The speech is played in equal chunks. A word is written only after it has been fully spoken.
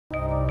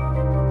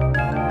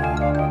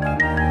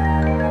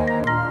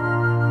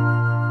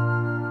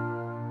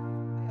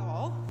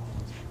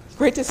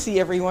Great to see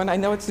everyone. I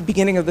know it's the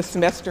beginning of the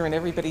semester and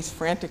everybody's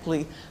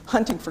frantically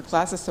hunting for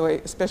classes, so I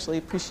especially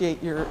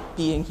appreciate your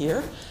being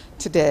here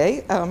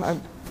today.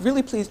 I'm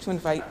really pleased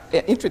to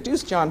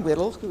introduce Jon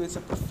Whittle, who is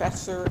a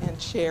professor and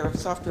chair of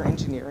software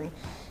engineering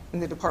in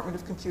the Department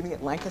of Computing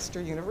at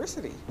Lancaster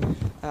University.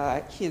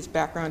 His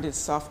background is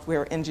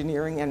software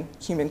engineering and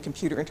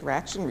human-computer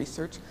interaction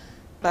research,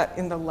 but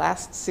in the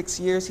last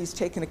 6 years, he's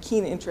taken a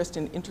keen interest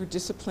in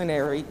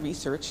interdisciplinary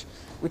research,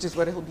 which is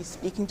what he'll be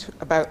speaking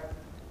about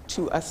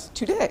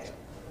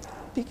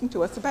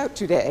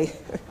today.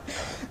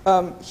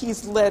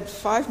 He's led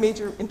 5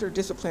 major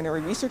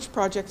interdisciplinary research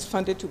projects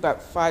funded to about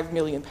 £5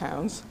 million.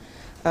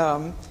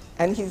 And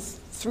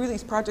through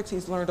these projects,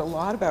 he's learned a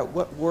lot about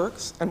what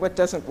works and what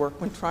doesn't work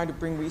when trying to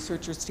bring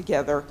researchers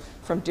together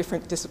from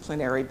different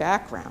disciplinary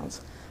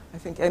backgrounds. I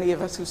think any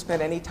of us who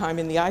spent any time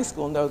in the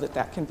iSchool know that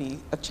that can be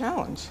a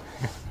challenge.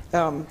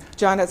 Jon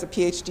has a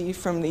PhD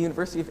from the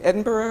University of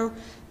Edinburgh,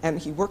 and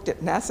he worked at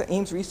NASA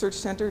Ames Research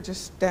Center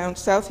just down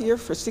south here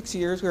for 6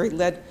 years, where he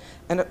led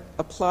and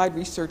applied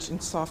research in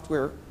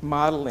software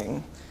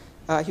modeling.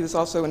 He was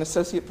also an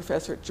associate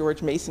professor at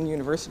George Mason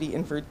University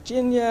in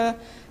Virginia,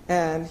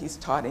 and he's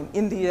taught in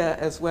India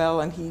as well,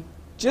 and he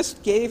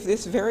just gave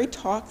this very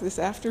talk this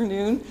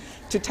afternoon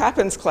to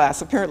Tappan's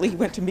class. Apparently he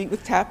went to meet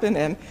with Tappan,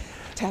 and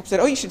Tapp said,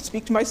 "Oh, you should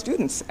speak to my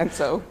students." And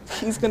so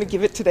he's going to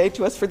give it today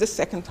to us for the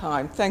second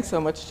time. Thanks so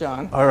much,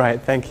 Jon. All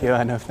right, thank you,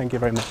 Anna. Thank you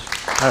very much.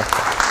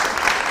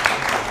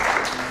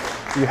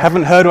 You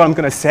haven't heard what I'm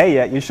going to say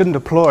yet. You shouldn't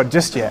applaud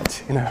just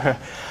yet. You know.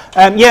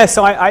 Yeah,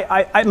 so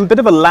I'm a bit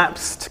of a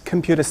lapsed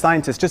computer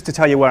scientist, just to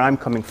tell you where I'm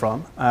coming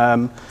from.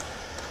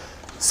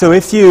 So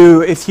if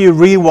you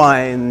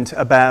rewind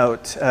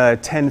about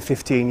 10,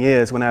 15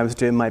 years when I was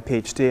doing my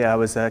PhD, I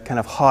was a kind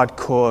of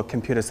hardcore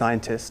computer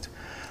scientist.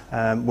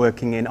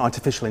 Working in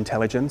artificial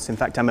intelligence. In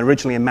fact, I'm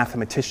originally a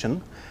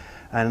mathematician,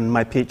 and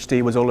my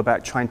PhD was all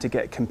about trying to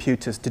get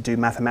computers to do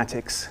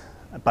mathematics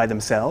by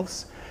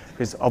themselves,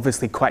 which is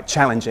obviously quite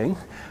challenging.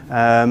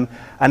 And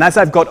as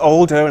I've got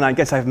older, and I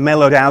guess I've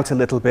mellowed out a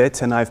little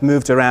bit, and I've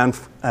moved around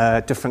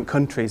different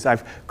countries,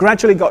 I've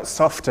gradually got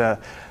softer,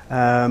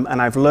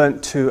 and I've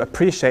learned to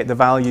appreciate the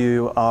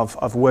value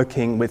of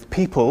working with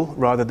people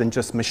rather than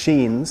just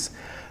machines.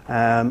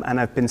 And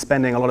I've been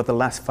spending a lot of the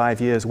last 5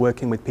 years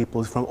working with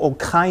people from all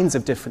kinds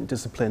of different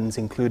disciplines,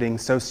 including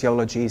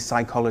sociology,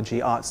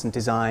 psychology, arts and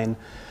design,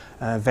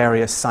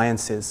 various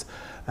sciences.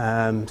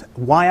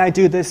 Why I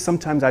do this,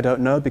 sometimes I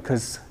don't know,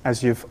 because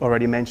as you've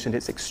already mentioned,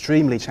 it's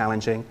extremely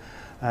challenging,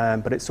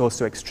 but it's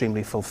also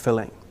extremely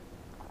fulfilling.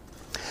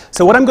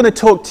 So what I'm going to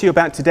talk to you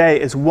about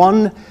today is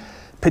one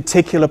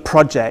particular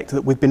project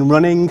that we've been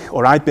running,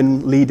 or I've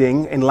been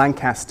leading in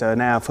Lancaster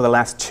now for the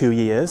last 2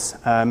 years.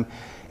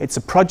 It's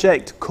a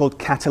project called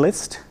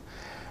Catalyst,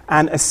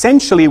 and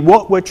essentially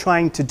what we're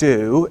trying to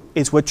do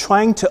is we're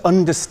trying to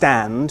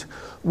understand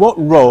what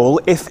role,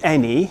 if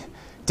any,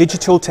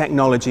 digital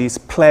technologies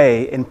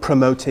play in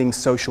promoting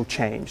social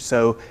change.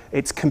 So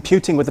it's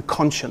computing with a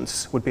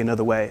conscience would be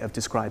another way of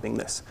describing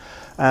this.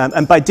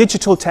 And by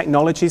digital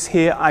technologies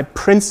here, I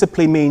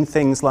principally mean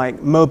things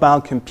like mobile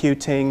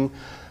computing,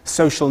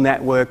 social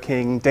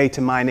networking,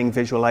 data mining,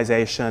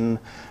 visualization,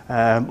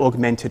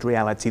 augmented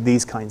reality,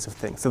 these kinds of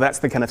things. So that's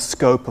the kind of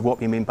scope of what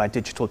we mean by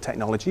digital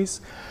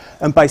technologies.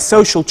 And by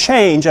social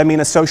change, I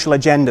mean a social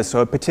agenda, so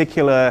a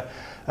particular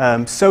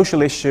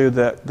social issue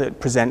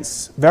that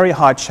presents very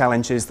hard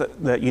challenges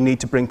that you need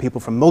to bring people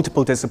from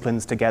multiple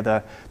disciplines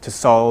together to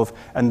solve,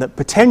 and that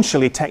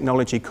potentially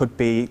technology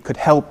could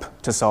help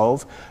to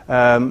solve,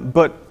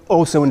 but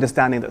also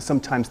understanding that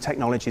sometimes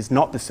technology is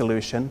not the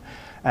solution,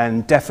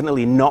 and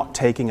definitely not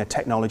taking a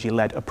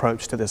technology-led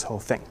approach to this whole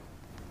thing.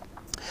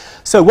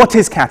 So what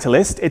is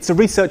Catalyst? It's a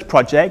research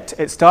project.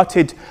 It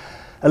started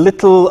a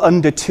little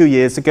under 2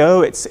 years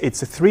ago. It's a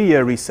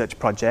 3-year research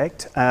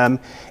project.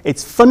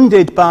 It's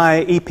funded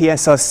by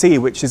EPSRC,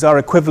 which is our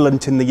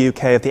equivalent in the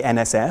UK of the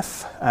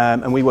NSF,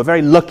 and we were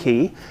very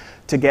lucky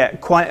to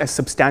get quite a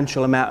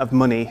substantial amount of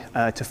money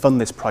to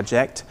fund this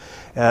project,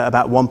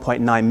 about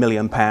 £1.9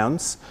 million.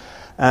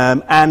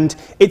 And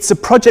it's a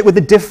project with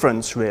a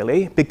difference,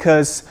 really,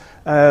 because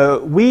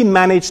we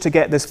managed to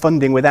get this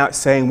funding without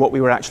saying what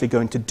we were actually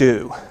going to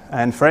do.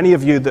 And for any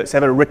of you that's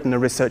ever written a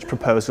research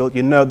proposal,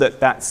 you know that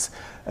that's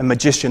a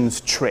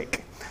magician's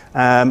trick.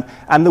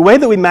 And the way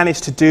that we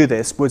managed to do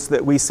this was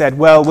that we said,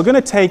 well, we're going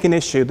to take an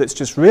issue that's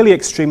just really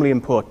extremely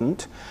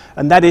important,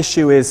 and that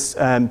issue is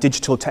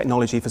digital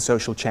technology for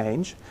social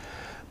change.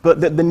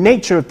 But the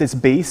nature of this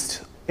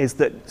beast is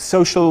that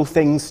social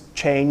things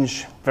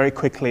change very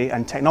quickly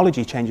and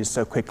technology changes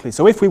so quickly.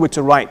 So if we were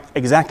to write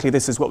exactly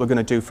this is what we're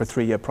going to do for a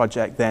 3-year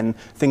project, then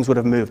things would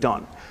have moved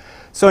on.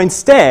 So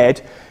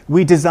instead,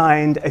 we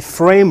designed a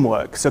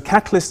framework. So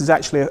Catalyst is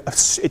actually,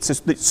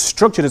 it's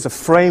structured as a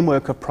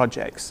framework of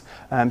projects.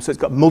 So it's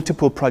got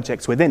multiple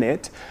projects within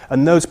it,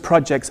 and those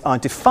projects are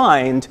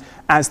defined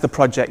as the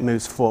project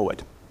moves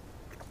forward.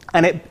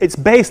 And it's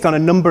based on a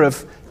number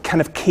of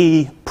kind of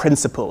key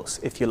principles,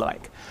 if you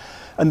like.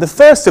 And the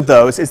first of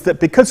those is that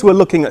because we're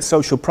looking at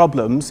social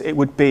problems, it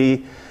would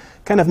be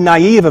kind of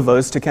naive of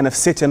us to kind of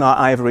sit in our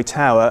ivory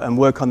tower and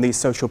work on these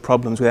social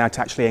problems without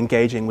actually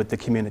engaging with the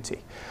community.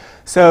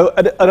 So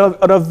at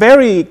a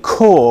very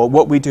core,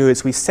 what we do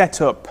is we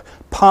set up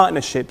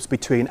partnerships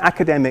between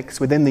academics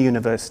within the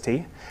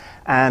university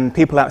and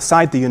people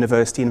outside the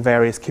university in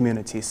various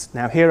communities.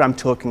 Now here I'm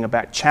talking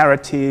about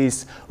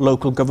charities,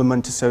 local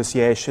government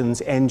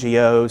associations,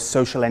 NGOs,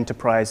 social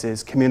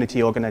enterprises,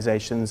 community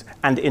organizations,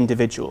 and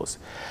individuals.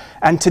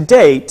 And to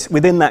date,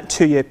 within that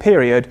 2-year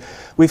period,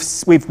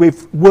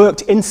 we've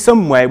worked in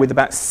some way with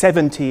about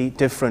 70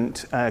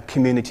 different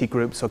community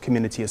groups or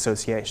community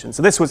associations.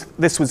 So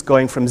this was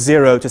going from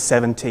 0 to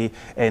 70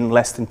 in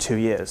less than 2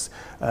 years,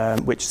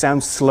 which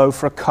sounds slow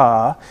for a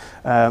car,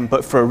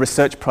 but for a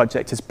research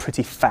project is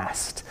pretty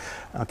fast.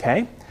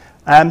 Okay.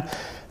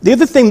 The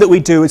other thing that we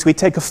do is we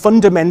take a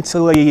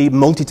fundamentally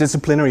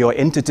multidisciplinary or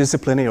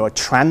interdisciplinary or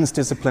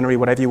transdisciplinary,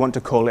 whatever you want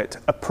to call it,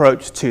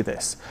 approach to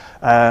this.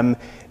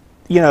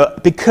 You know,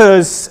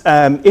 because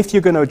if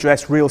you're going to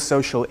address real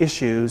social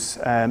issues,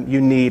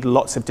 you need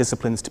lots of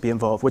disciplines to be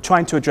involved. We're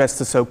trying to address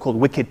the so-called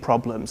wicked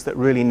problems that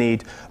really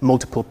need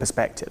multiple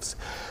perspectives.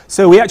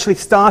 So we actually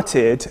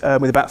started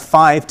with about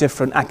 5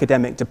 different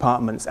academic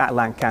departments at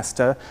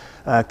Lancaster: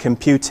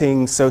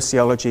 computing,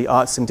 sociology,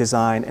 arts and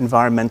design,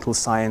 environmental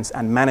science,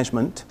 and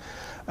management.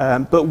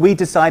 But we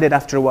decided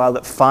after a while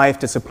that 5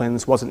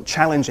 disciplines wasn't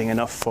challenging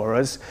enough for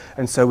us,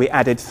 and so we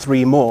added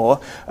 3 more,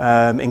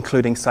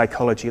 including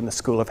psychology and the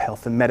School of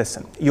Health and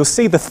Medicine. You'll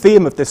see the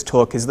theme of this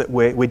talk is that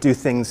we do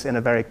things in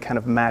a very kind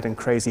of mad and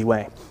crazy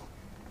way.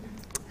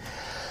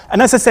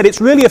 And as I said, it's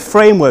really a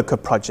framework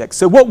of projects.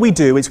 So what we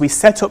do is we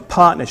set up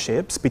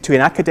partnerships between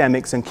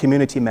academics and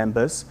community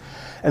members,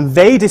 and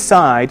they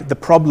decide the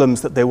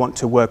problems that they want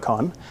to work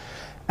on.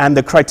 And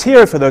the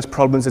criteria for those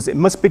problems is it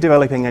must be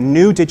developing a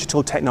new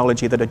digital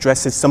technology that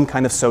addresses some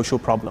kind of social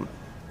problem.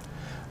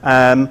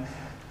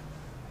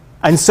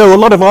 And so a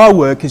lot of our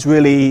work is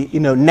really, you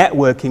know,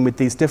 networking with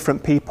these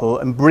different people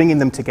and bringing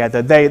them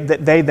together. They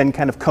then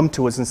kind of come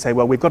to us and say,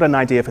 well, we've got an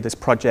idea for this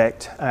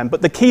project.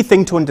 But the key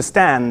thing to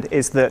understand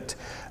is that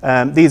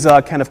these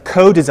are kind of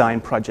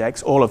co-design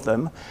projects, all of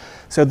them.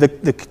 So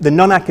the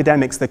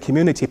non-academics, the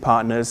community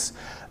partners,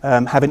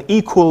 have an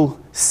equal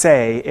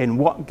say in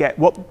what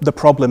the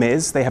problem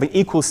is. They have an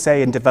equal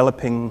say in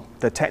developing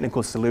the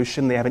technical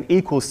solution. They have an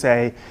equal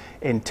say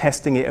in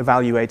testing it,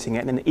 evaluating it,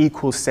 and an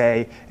equal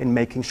say in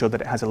making sure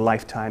that it has a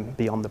lifetime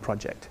beyond the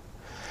project.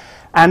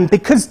 And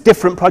because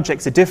different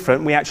projects are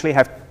different, we actually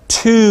have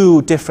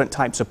 2 different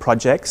types of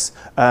projects.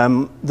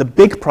 The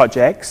big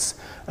projects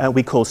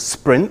we call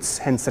sprints,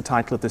 hence the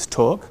title of this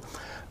talk.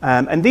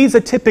 And these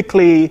are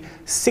typically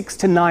 6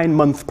 to 9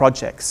 month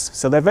projects.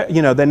 So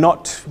they're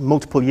not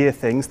multiple year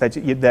things.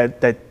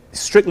 They're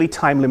strictly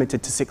time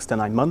limited to 6 to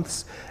 9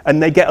 months.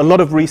 And they get a lot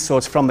of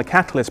resource from the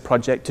Catalyst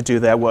project to do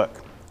their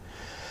work.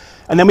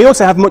 And then we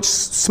also have much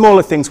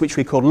smaller things which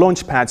we call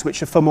launch pads,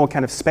 which are for more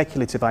kind of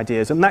speculative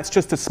ideas. And that's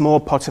just a small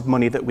pot of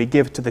money that we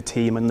give to the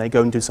team and they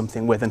go and do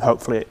something with, and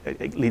hopefully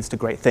it leads to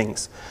great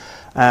things.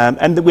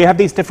 And we have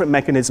these different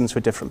mechanisms for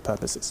different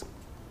purposes.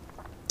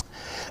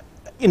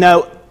 You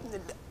know,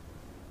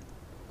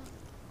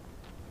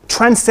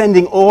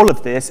 transcending all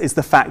of this is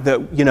the fact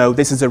that, you know,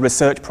 this is a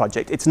research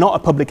project. It's not a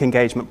public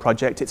engagement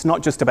project. It's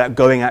not just about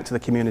going out to the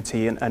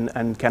community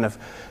and kind of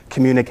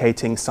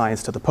communicating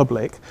science to the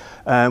public.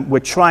 We're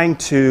trying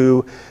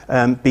to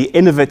be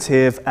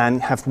innovative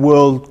and have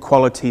world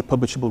quality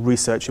publishable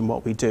research in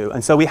what we do.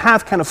 And so we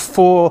have kind of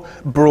 4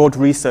 broad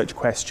research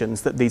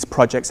questions that these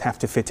projects have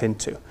to fit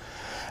into.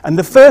 And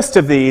the first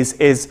of these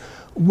is,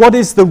 what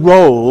is the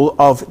role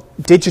of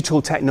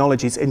digital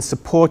technologies in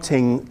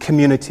supporting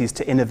communities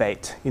to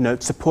innovate, you know,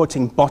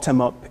 supporting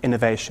bottom-up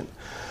innovation?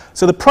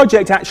 So the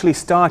project actually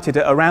started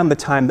at around the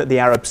time that the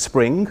Arab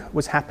Spring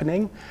was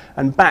happening,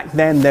 and back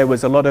then there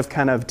was a lot of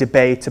kind of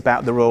debate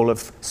about the role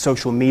of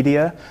social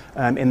media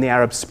in the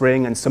Arab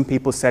Spring, and some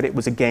people said it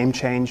was a game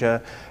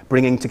changer,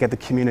 bringing together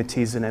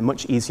communities in a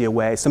much easier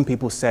way. Some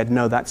people said,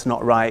 no, that's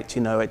not right,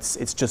 you know,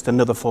 it's just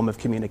another form of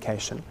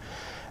communication.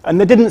 And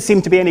there didn't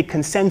seem to be any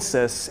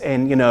consensus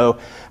in, you know,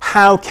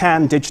 how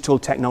can digital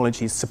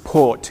technologies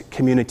support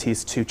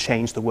communities to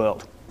change the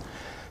world?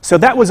 So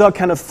that was our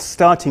kind of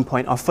starting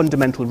point, our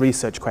fundamental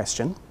research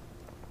question.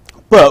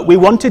 But we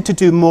wanted to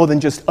do more than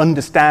just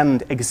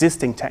understand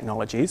existing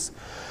technologies.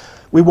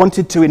 We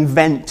wanted to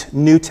invent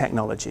new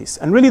technologies.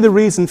 And really the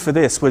reason for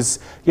this was,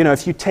 you know,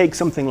 if you take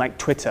something like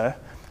Twitter,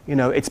 you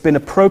know, it's been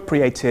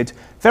appropriated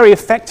very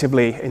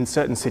effectively in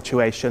certain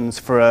situations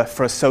for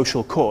a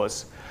social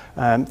cause.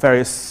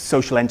 Various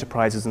social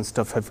enterprises and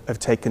stuff have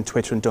taken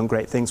Twitter and done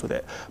great things with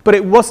it. But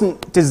it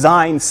wasn't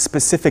designed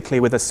specifically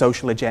with a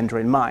social agenda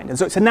in mind. And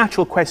so it's a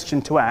natural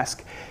question to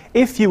ask,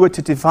 if you were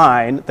to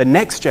define the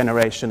next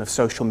generation of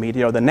social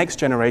media or the next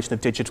generation of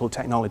digital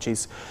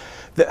technologies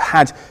that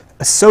had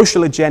a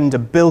social agenda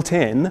built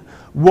in,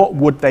 what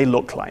would they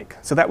look like?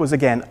 So that was,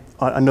 again,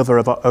 another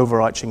of our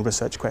overarching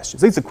research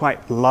questions. These are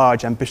quite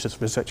large, ambitious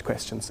research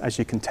questions, as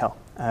you can tell.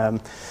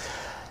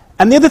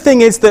 And the other thing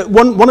is that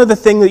one of the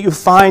things that you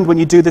find when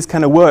you do this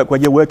kind of work,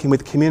 when you're working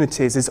with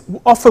communities, is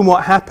often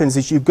what happens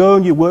is you go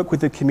and you work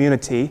with the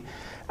community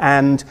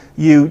and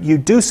you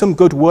do some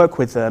good work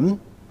with them,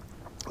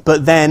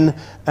 but then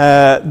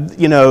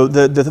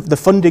the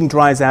funding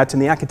dries out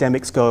and the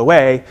academics go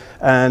away,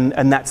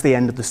 and that's the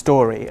end of the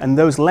story. And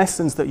those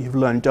lessons that you've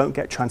learned don't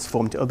get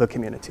transformed to other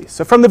communities.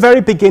 So from the very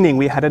beginning,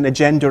 we had an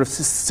agenda of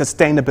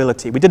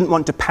sustainability. We didn't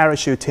want to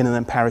parachute in and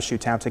then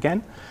parachute out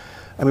again.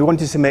 And we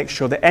wanted to make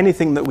sure that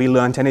anything that we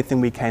learned,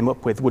 anything we came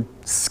up with, would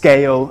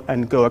scale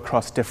and go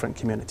across different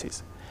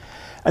communities.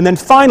 And then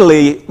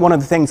finally, one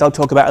of the things I'll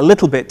talk about a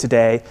little bit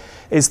today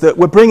is that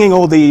we're bringing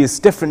all these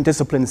different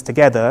disciplines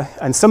together,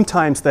 and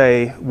sometimes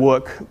they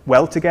work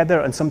well together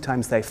and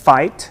sometimes they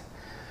fight.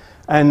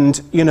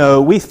 And,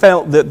 we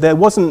felt that there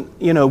wasn't,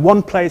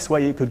 one place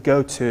where you could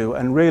go to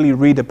and really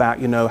read about,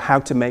 how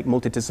to make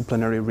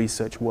multidisciplinary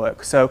research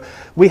work. So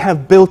we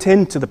have built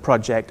into the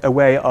project a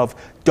way of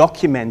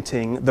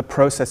documenting the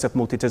process of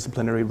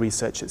multidisciplinary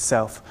research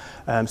itself,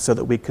 so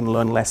that we can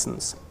learn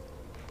lessons.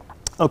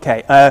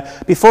 Okay,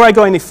 before I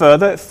go any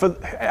further,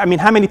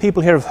 how many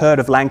people here have heard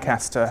of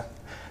Lancaster?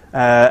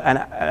 And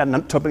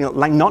I'm talking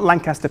not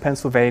Lancaster,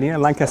 Pennsylvania,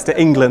 Lancaster,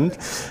 England.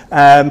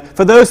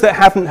 For those that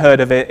haven't heard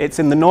of it, it's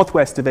in the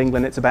northwest of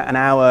England. It's about an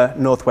hour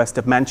northwest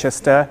of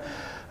Manchester.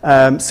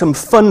 Some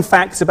fun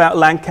facts about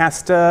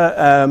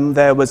Lancaster.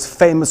 There was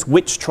famous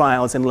witch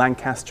trials in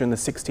Lancaster in the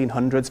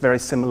 1600s, very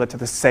similar to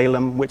the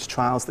Salem witch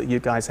trials that you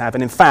guys have.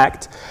 And in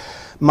fact,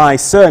 my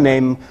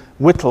surname,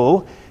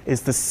 Whittle,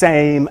 is the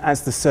same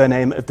as the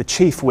surname of the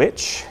chief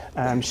witch.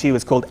 She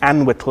was called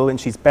Anne Whittle,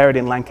 and she's buried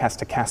in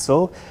Lancaster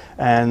Castle.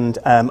 And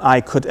I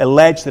could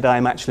allege that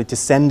I'm actually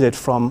descended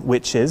from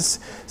witches,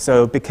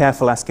 so be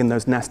careful asking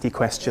those nasty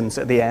questions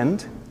at the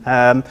end.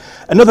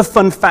 Another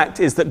fun fact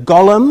is that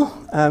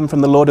Gollum,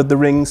 from the Lord of the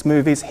Rings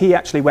movies, he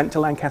actually went to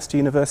Lancaster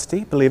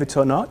University, believe it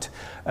or not.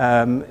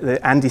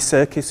 Andy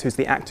Serkis, who's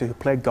the actor who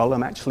played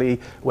Gollum,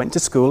 actually went to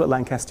school at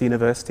Lancaster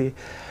University.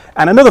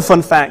 And another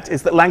fun fact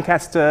is that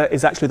Lancaster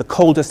is actually the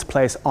coldest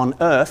place on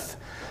Earth,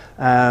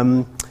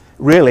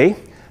 really,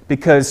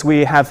 because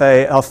we have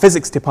our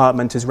physics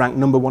department is ranked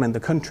 #1 in the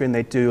country, and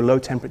they do low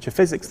temperature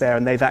physics there,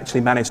 and they've actually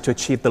managed to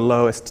achieve the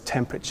lowest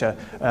temperature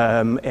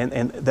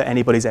that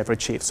anybody's ever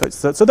achieved.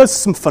 So there's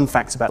some fun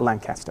facts about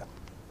Lancaster.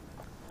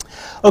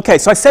 Okay,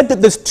 so I said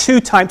that there's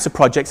two types of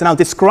projects, and I'll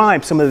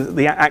describe some of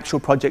the actual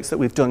projects that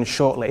we've done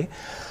shortly.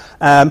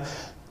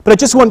 But I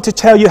just want to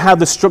tell you how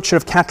the structure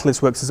of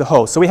Catalyst works as a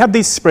whole. So we have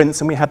these sprints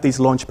and we have these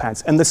launch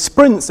pads. And the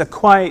sprints are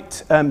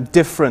quite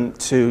different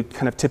to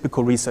kind of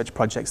typical research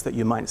projects that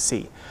you might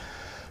see.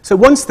 So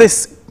once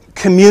this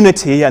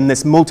community and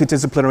this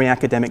multidisciplinary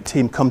academic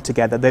team come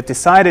together, they've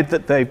decided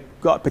that they've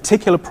got a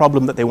particular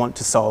problem that they want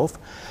to solve.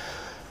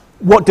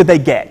 What do they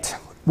get?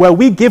 Well,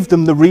 we give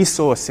them the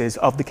resources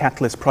of the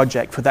Catalyst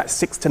project for that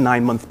 6 to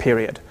 9 month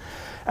period.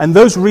 And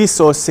those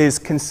resources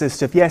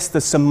consist of, yes,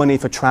 there's some money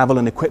for travel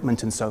and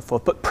equipment and so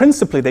forth, but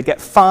principally they get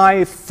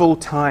 5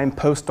 full-time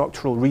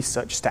postdoctoral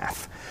research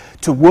staff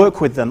to work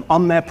with them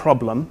on their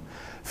problem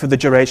for the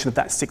duration of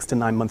that 6 to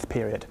 9 month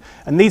period.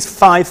 And these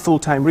 5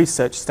 full-time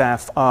research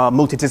staff are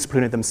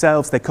multidisciplinary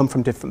themselves. They come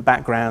from different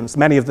backgrounds.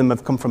 Many of them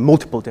have come from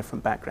multiple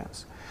different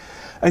backgrounds.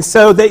 And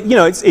so,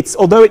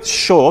 although it's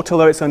short,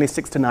 although it's only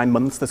 6 to 9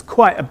 months, there's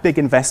quite a big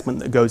investment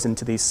that goes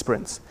into these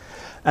sprints.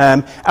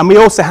 And we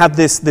also have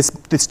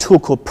this tool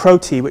called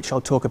Proti, which I'll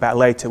talk about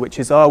later, which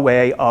is our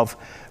way of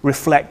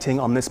reflecting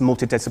on this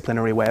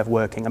multidisciplinary way of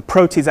working. And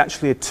Proti is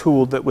actually a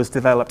tool that was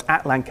developed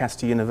at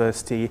Lancaster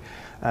University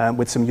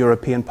with some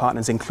European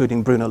partners,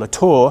 including Bruno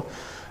Latour.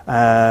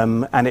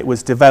 And it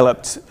was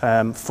developed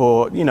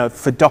for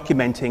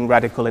documenting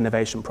radical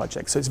innovation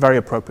projects. So it's very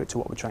appropriate to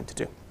what we're trying to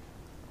do.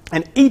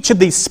 And each of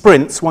these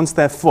sprints, once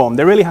they're formed,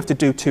 they really have to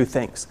do 2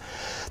 things.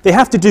 They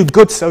have to do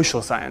good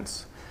social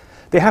science.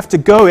 They have to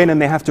go in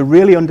and they have to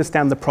really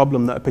understand the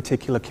problem that a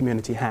particular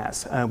community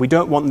has. We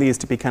don't want these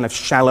to be kind of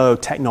shallow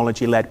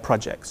technology-led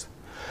projects.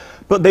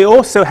 But they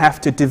also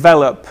have to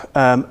develop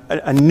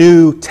a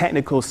new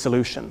technical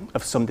solution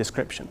of some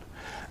description.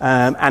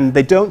 And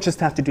they don't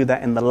just have to do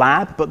that in the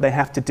lab, but they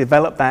have to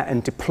develop that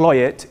and deploy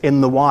it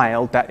in the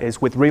wild, that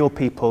is with real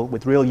people,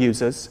 with real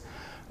users.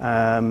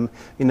 And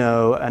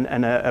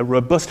a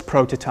robust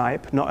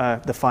prototype,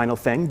 not the final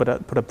thing, but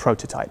a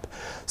prototype.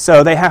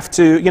 So they have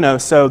to,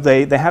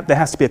 there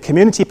has to be a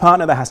community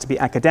partner, there has to be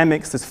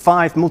academics, there's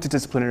 5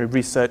 multidisciplinary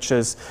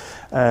researchers.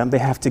 They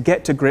have to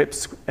get to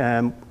grips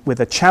with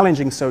a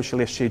challenging social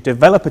issue,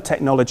 develop a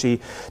technology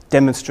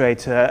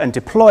demonstrator, and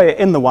deploy it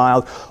in the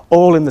wild,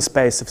 all in the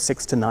space of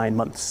 6 to 9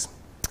 months.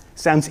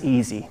 Sounds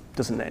easy,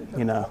 doesn't it?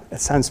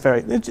 It sounds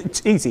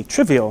it's easy,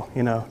 trivial,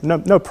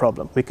 no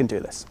problem, we can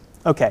do this.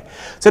 Okay,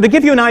 so to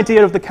give you an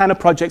idea of the kind of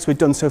projects we've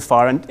done so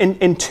far, and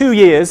in 2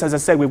 years, as I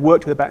said, we've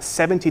worked with about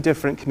 70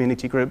 different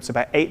community groups,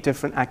 about 8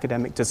 different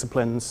academic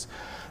disciplines.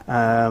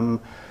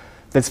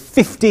 There's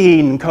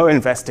 15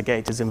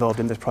 co-investigators involved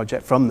in this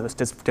project from those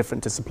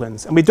different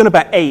disciplines, and we've done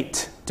about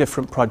 8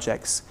 different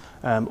projects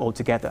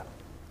altogether.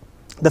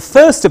 The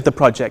first of the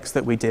projects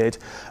that we did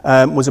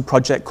was a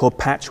project called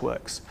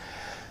Patchworks.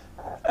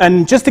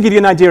 And just to give you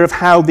an idea of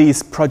how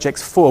these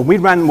projects form, we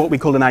ran what we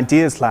call an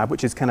ideas lab,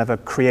 which is kind of a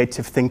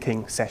creative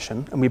thinking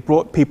session. And we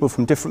brought people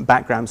from different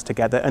backgrounds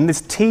together. And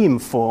this team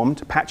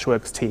formed,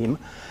 Patchworks team,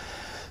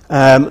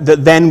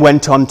 that then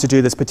went on to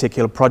do this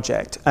particular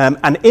project.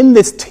 And in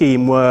this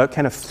team were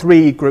kind of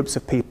three groups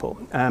of people.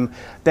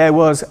 There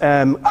was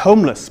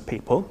homeless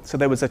people. So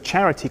there was a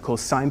charity called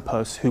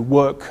Signposts who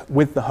work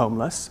with the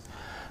homeless.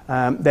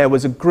 There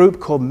was a group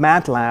called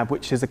Mad Lab,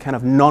 which is a kind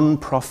of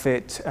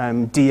non-profit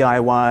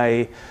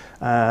DIY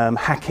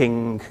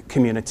hacking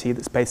community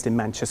that's based in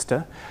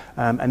Manchester.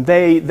 And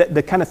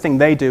the kind of thing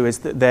they do is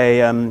that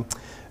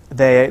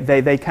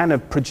they kind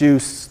of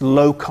produce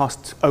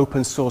low-cost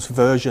open-source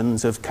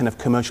versions of kind of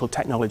commercial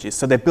technologies.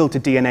 So they built a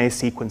DNA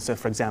sequencer,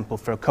 for example,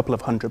 for a couple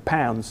of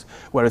 £100,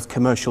 whereas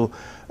commercial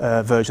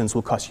versions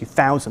will cost you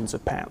thousands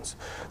of pounds.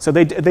 So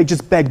they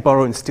just beg,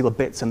 borrow, and steal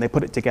bits, and they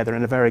put it together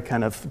in a very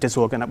kind of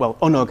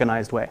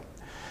unorganized way.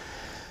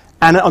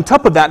 And on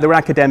top of that, there were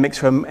academics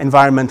from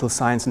environmental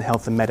science and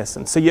health and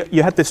medicine. So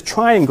you had this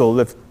triangle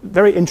of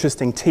very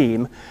interesting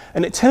team,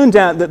 and it turned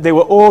out that they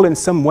were all in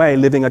some way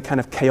living a kind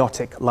of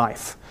chaotic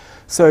life.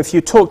 So if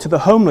you talk to the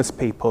homeless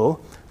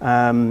people,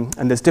 and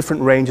there's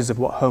different ranges of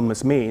what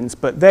homeless means,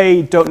 but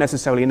they don't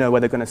necessarily know where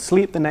they're going to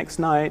sleep the next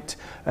night.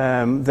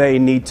 They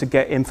need to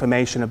get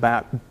information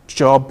about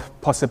job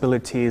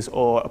possibilities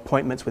or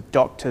appointments with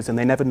doctors, and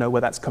they never know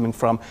where that's coming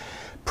from.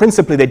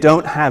 Principally, they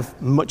don't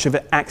have much of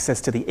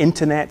access to the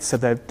internet, so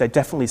they're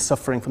definitely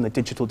suffering from the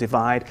digital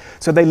divide.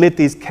 So they live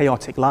these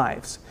chaotic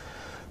lives.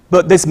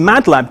 But this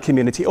Mad Lab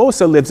community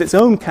also lives its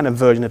own kind of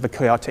version of a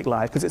chaotic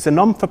life, because it's a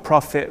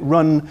non-for-profit,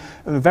 run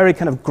in a very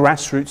kind of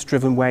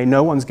grassroots-driven way.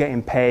 No one's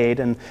getting paid,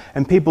 and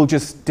people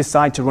just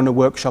decide to run a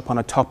workshop on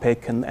a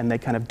topic, and they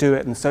kind of do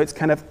it. And so it's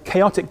kind of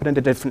chaotic, but in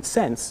a different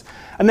sense.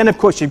 And then, of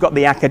course, you've got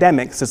the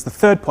academics as the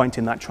third point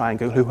in that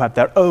triangle, who have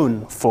their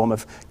own form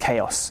of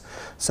chaos.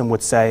 Some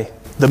would say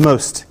the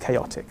most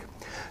chaotic.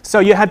 So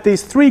you had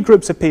these three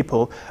groups of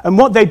people, and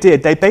what they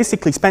did, they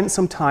basically spent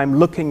some time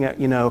looking at,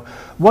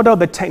 what are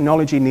the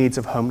technology needs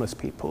of homeless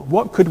people?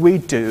 What could we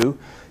do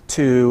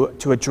to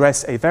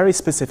address a very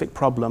specific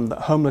problem that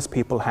homeless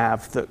people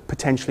have that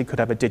potentially could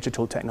have a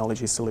digital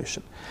technology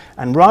solution?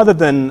 And rather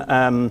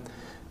than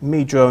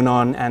me drone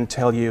on and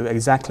tell you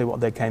exactly what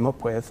they came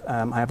up with,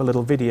 I have a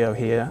little video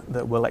here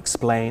that will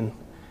explain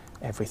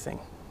everything.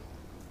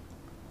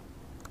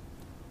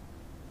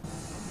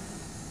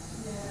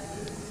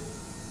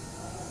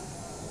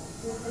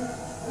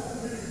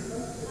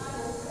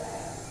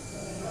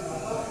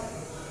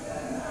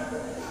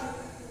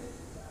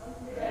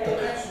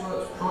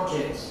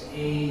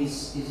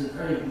 Is a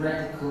very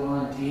radical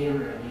idea,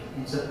 really.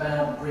 It's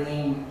about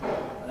bringing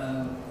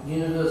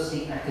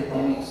university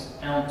academics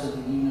out of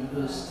the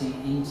university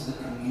into the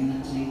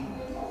community.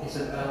 It's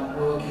about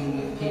working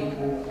with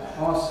people,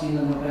 asking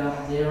them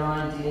about their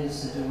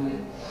ideas to do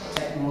with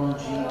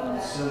technology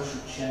and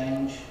social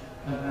change,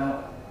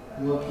 about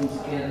working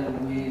together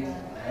with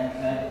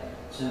AdLab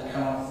to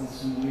come up with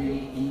some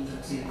really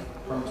innovative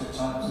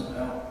prototypes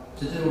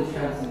to do with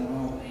health and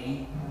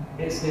well-being.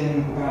 It's been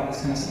about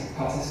this kind of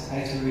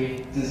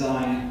participatory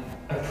design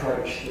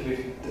approach that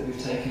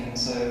we've taken.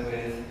 So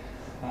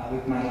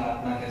with Mad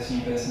Lab, Lancaster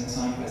University, and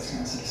Signposts,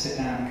 kind of sort of sit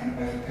down and kind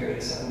of over a period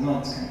of several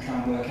months, kind of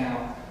try and work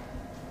out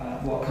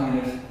what kind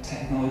of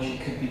technology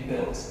could be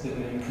built that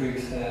would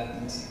improve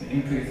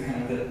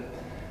kind of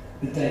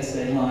the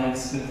day-to-day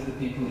lives of the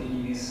people that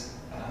use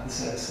the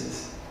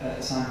services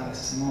at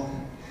Signposts and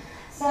Morgan.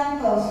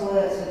 Signposts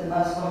works with the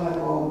most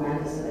vulnerable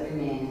members of the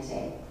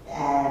community.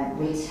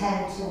 We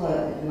tend to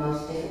work with the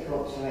most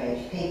difficult to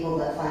reach, people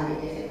that find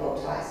it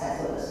difficult to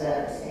access other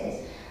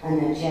services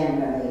and are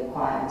generally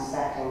quite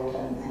unsettled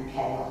and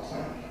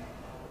chaotic.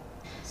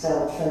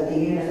 So for the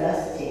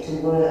university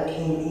to work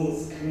in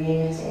its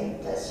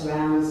community that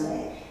surrounds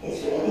it,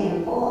 it's really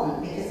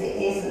important, because it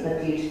isn't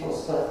the beautiful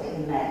stuff that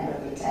you make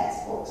lovely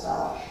textbooks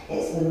of.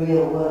 It's the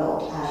real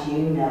world as you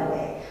know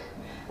it.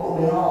 But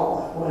we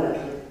all have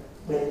worked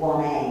with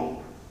one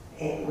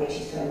aim, which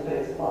is to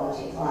improve the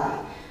quality of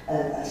life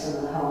of some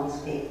of the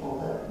homeless people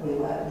that we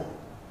work with.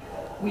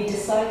 We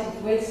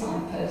decided with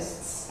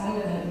Signposts and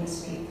with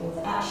homeless people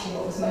that actually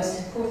what was most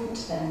important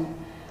to them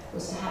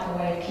was to have a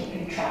way of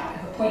keeping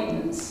track of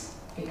appointments,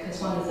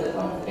 because one of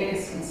the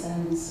biggest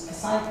concerns for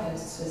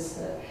Signposts was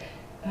that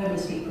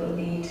homeless people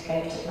lead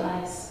chaotic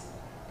lives,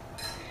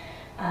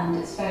 and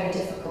it's very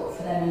difficult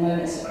for them in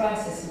moments of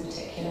crisis in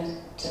particular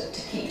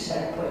to keep to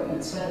their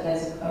appointments, whether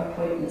those are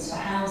appointments for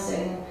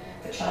housing,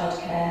 for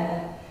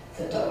childcare,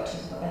 for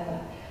doctors,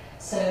 whatever.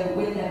 So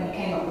with them we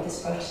came up with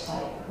this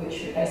prototype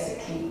which would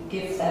basically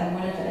give them,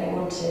 whenever they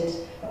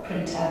wanted, a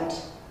printout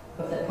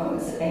of the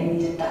appointments that they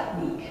needed that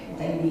week, or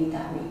they need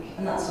that week,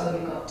 and that's where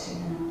we've got to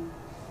now.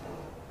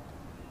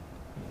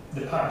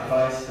 The pack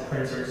device, the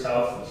printer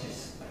itself, which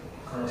is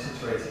currently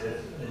situated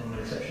in the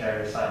reception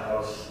area of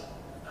Signposts,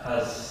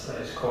 has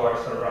at its core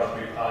it's got a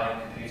Raspberry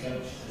Pi computer,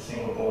 which is a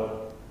single board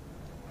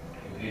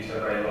computer,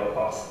 very low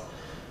cost.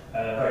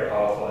 very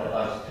powerful, and it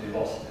allows you to do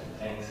lots of different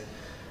things.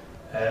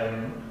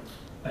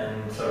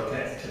 And so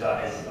connected to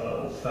that is a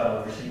little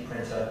thermal receipt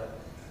printer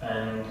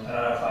and an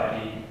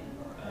RFID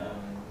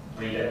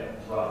reader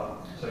as well.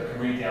 So it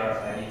can read the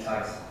RFID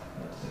tags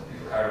that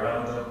people carry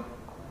around with them.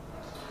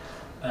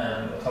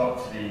 It'll talk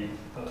to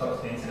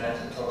the internet,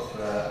 it talks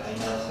to an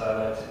email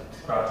server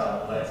to grab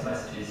down the latest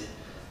messages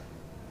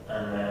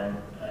and then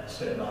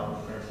spit them out on the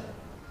printer.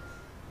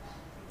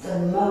 The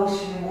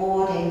most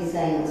rewarding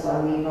thing was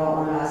when we brought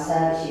one of our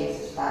service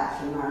users back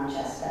from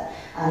Manchester,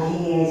 and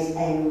he is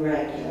a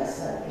regular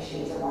service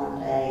user. One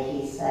day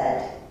he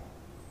said,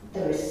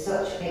 "There is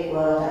such a big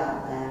world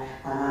out there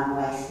and I'm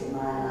wasting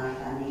my life,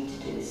 I need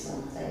to do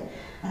something."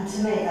 And to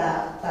me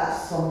that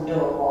summed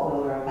up what we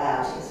were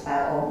about. It was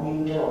about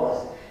opening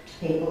doors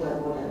to people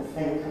that wouldn't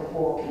think of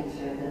walking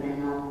through them in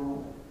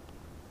normal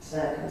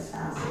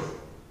circumstances.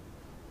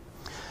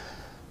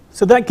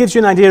 So that gives you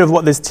an idea of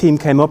what this team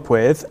came up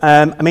with.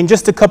 I mean,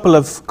 just a couple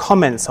of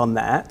comments on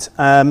that.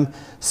 One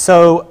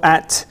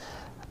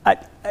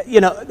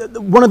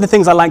of the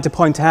things I like to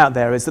point out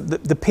there is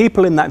that the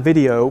people in that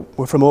video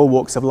were from all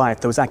walks of life.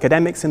 There was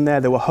academics in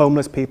there were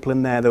homeless people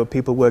in there were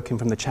people working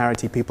from the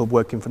charity, people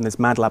working from this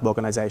Mad Lab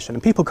organization,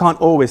 and people can't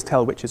always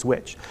tell which is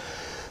which.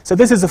 So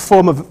this is a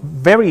form of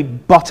very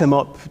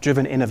bottom-up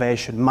driven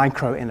innovation,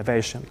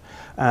 micro-innovation,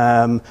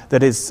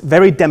 that is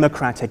very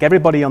democratic.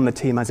 Everybody on the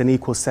team has an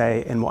equal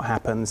say in what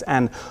happens.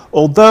 And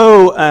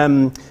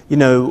although,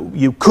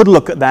 you could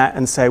look at that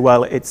and say,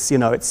 well, it's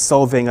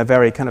solving a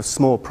very kind of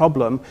small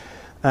problem,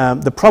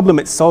 the problem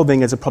it's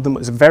solving is a problem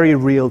that's very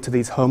real to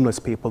these homeless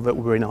people that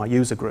were in our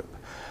user group.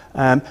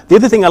 The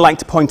other thing I like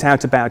to point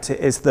out about it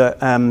is that,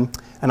 and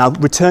I'll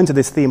return to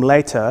this theme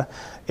later,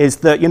 is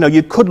that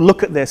you could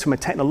look at this from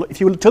if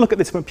you were to look at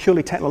this from a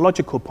purely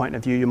technological point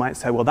of view, you might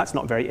say, well, that's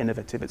not very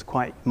innovative, it's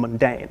quite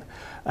mundane.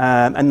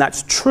 And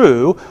that's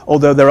true,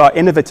 although there are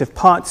innovative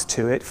parts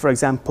to it. For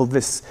example,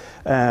 this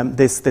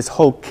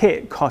whole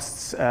kit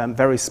costs a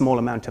very small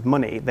amount of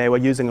money. They were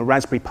using a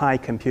Raspberry Pi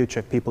computer,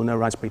 if people know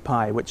Raspberry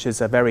Pi, which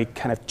is a very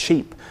kind of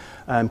cheap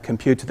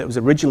computer that was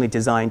originally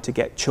designed to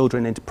get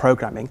children into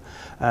programming,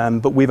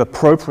 but we've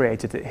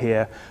appropriated it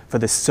here for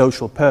this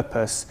social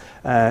purpose.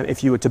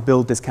 If you were to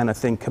build this kind of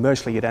thing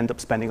commercially, you'd end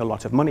up spending a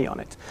lot of money on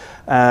it.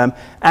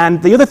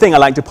 And the other thing I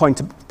like to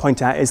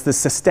point out is the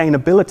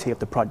sustainability of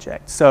the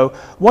project. So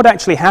what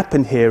actually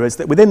happened here is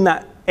that within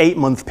that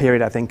 8-month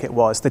period, I think it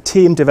was, the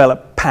team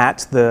developed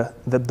PAT,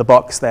 the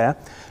box there,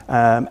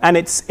 and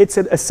it's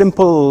a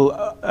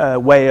simple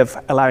way of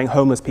allowing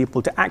homeless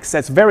people to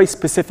access very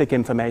specific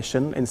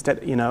information instead,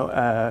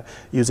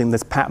 using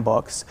this PAT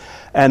box.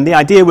 And the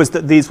idea was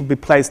that these would be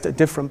placed at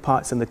different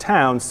parts in the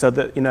town so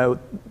that,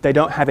 they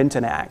don't have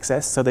internet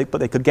access, but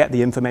they could get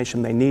the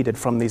information they needed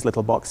from these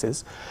little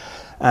boxes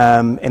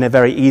in a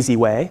very easy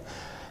way.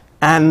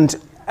 And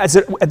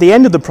at the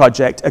end of the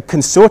project, a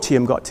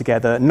consortium got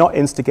together, not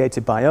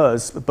instigated by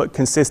us, but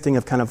consisting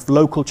of kind of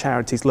local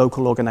charities,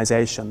 local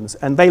organizations.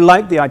 And they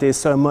liked the idea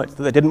so much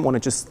that they didn't want to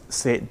just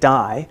see it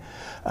die.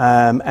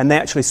 And they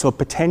actually saw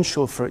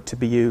potential for it to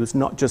be used,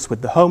 not just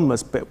with the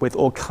homeless, but with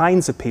all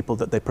kinds of people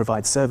that they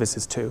provide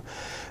services to.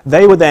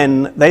 They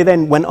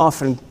then went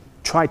off and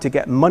tried to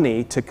get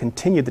money to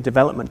continue the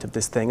development of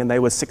this thing, and they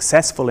were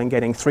successful in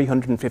getting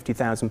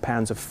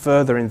 £350,000 of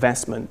further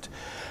investment,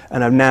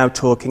 and are now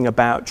talking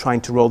about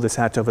trying to roll this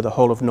out over the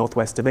whole of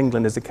northwest of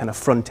England as a kind of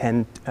front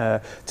end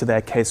to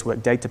their casework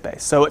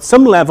database. So at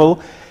some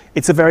level,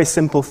 it's a very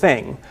simple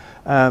thing,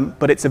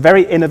 but it's a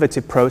very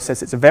innovative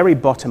process, it's a very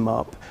bottom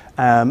up,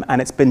 and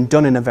it's been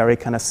done in a very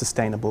kind of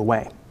sustainable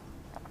way.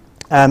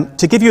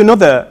 To give you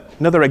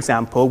another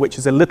example, which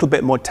is a little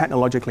bit more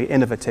technologically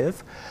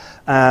innovative,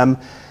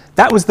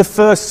 that was the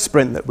first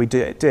sprint that we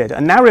did.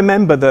 And now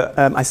remember that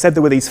I said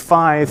there were these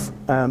 5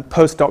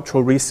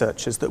 postdoctoral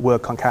researchers that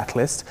work on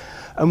Catalyst.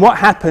 And what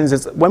happens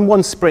is that when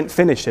one sprint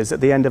finishes at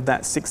the end of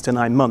that 6 to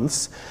 9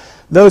 months,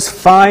 those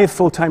 5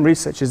 full-time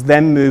researchers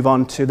then move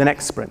on to the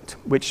next sprint,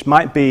 which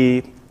might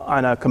be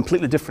on a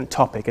completely different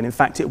topic. And in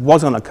fact, it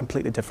was on a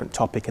completely different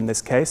topic in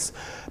this case,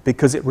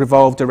 because it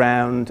revolved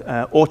around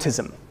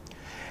autism.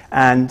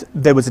 And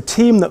there was a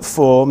team that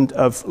formed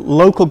of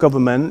local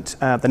government,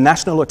 the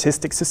National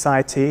Autistic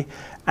Society,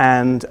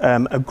 and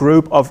a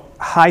group of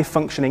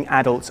high-functioning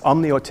adults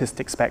on the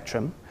autistic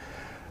spectrum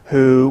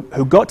who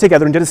got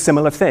together and did a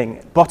similar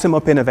thing.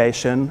 Bottom-up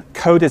innovation,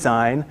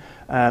 co-design,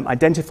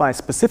 identify a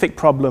specific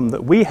problem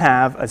that we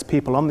have as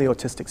people on the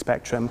autistic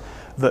spectrum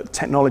that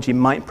technology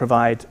might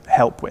provide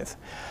help with.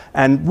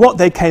 And what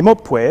they came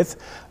up with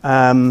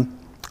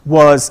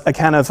was a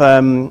kind of,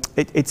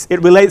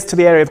 it relates to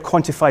the area of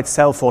quantified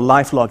self or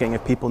life logging,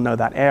 if people know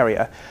that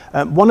area.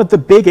 One of the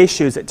big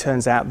issues, it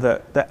turns out,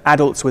 that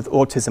adults with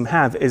autism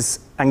have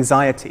is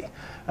anxiety.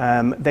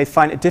 They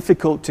find it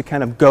difficult to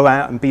kind of go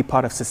out and be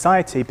part of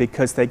society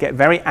because they get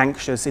very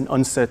anxious in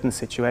uncertain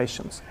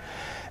situations.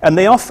 And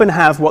they often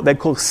have what they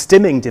call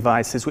stimming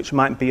devices, which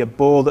might be a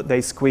ball that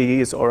they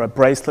squeeze or a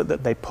bracelet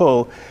that they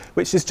pull,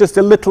 which is just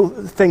a little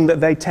thing that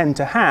they tend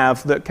to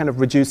have that kind of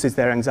reduces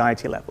their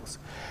anxiety levels.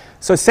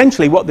 So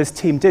essentially what this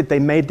team did, they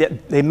made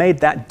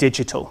that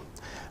digital.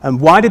 And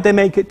why did they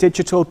make it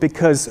digital?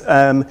 Because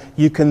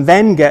you can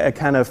then get a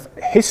kind of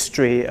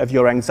history of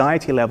your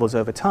anxiety levels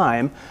over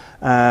time.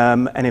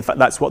 And in fact,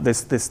 that's what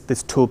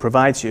this tool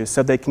provides you.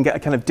 So they can get a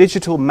kind of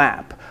digital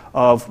map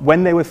of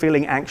when they were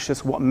feeling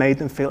anxious, what made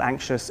them feel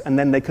anxious, and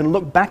then they can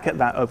look back at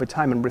that over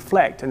time and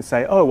reflect and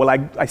say, oh, well,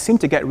 I seem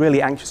to get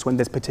really anxious when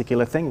this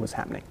particular thing was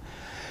happening.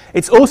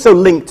 It's also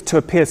linked to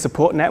a peer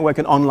support network,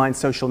 an online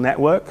social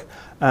network.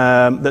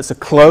 That's a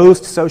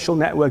closed social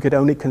network. It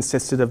only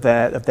consisted of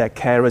their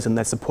carers and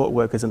their support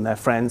workers and their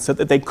friends, so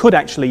that they could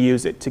actually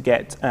use it to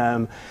get,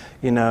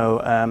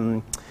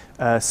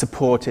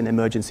 support in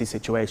emergency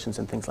situations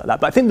and things like that.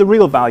 But I think the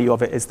real value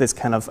of it is this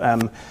kind of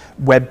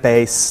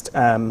web-based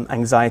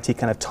anxiety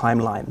kind of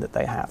timeline that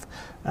they have.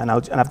 And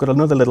I've got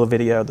another little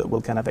video that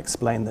will kind of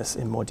explain this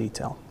in more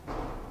detail.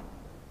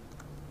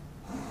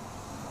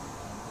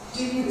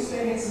 Do you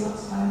experience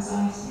lots of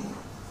anxiety?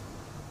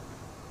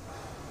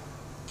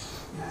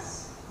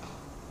 Yes.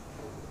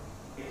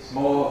 It's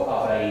more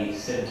of a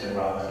symptom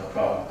rather than a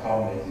problem. The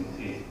problem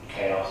is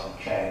chaos and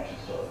change and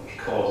stuff, which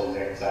causes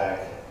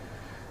anxiety.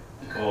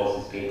 The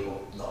cause is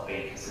people not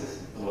being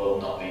consistent, the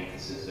world not being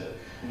consistent.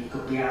 And you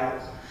could be out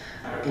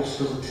and a bus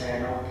doesn't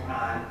turn up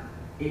and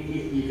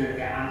you're going to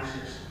get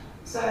anxious.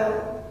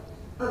 So,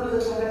 but with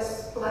the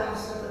toilets, like have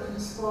stuff that can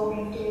support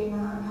me doing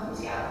that and help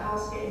me get out of the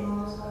house a bit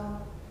more as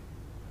well.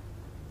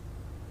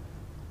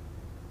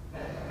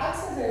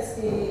 Access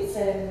is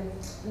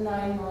the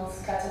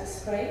 9-month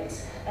catalyst rate.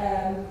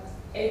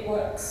 It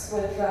works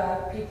with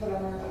people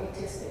on an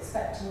autistic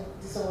spectrum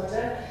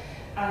disorder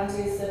and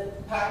is a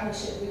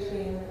partnership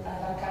between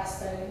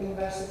Lancaster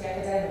University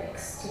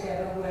academics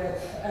together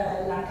with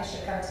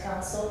Lancashire County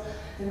Council,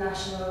 the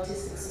National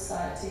Autistic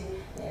Society,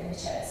 the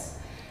NHS.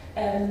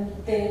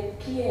 The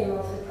key aim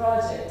of the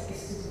project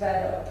is to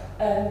develop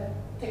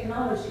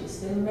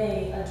technologies that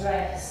may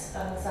address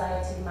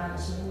anxiety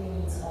management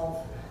needs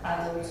of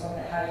adults on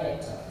the high end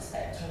of the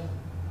spectrum.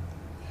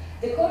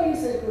 The core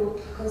user group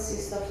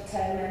consists of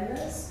 10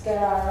 members. There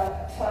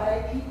are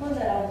 5 people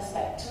that are on the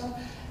spectrum,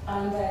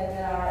 and then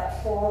there are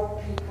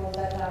 4 people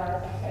that are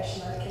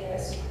professional care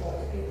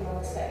support people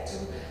on the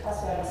spectrum, as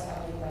well as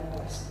family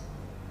members.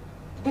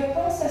 The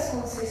process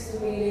consists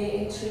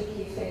really in 3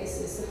 key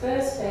phases. The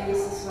first phase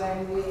is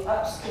when we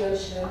upskill,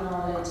 share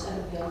knowledge,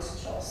 and build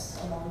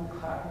trust among the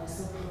partners,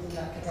 including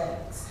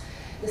academics.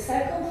 The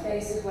second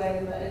phase is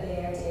when the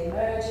idea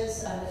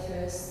emerges and the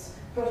first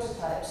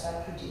prototypes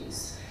are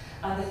produced.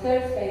 And the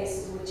third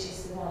phase, which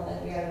is the one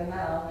that we are in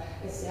now,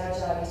 is the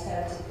agile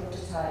iterative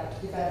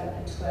prototype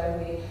development, where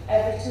we,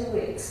 every 2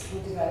 weeks, we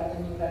develop a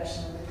new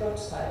version of the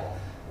prototype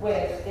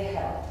with the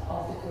help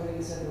of the core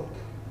user group.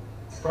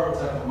 The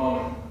prototype at the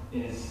moment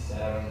is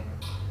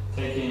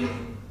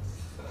taking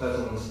a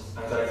person's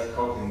anxiety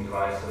coping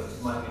device, so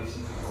it might be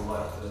some people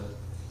like to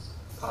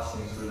pass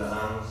things through their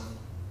hands,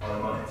 or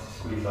they might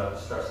squeeze like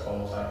a stress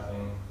ball type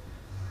thing,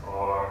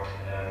 or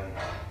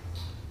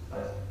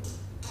like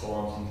pull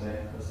on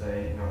something, let's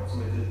say,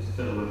 something to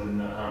fiddle with in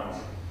their hands.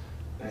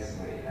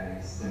 Basically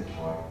any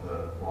symptom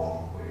but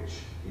one which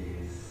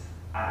is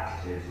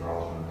active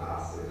rather than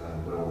passive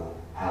and will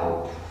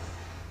help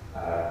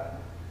as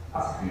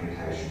a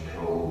communication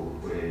tool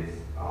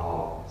with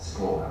our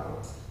support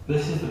network.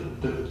 This is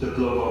the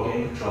Global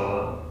Game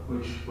Controller,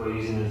 which we're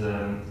using as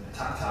a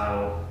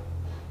tactile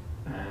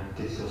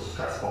digital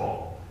stress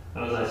ball.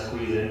 And as I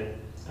squeeze it,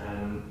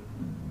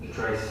 the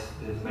trace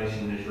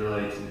information is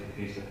relayed to the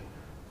computer.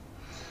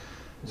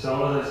 And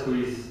so as I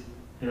squeeze,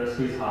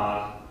 squeeze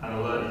hard, an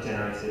alert is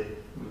generated,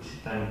 which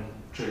then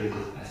triggers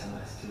an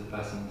SMS to the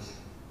person's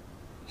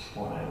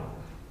support network.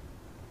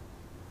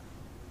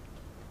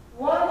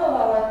 One of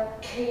our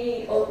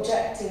key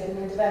objectives in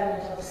the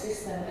development of the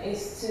system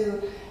is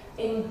to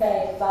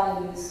embed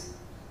values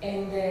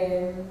in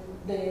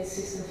the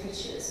system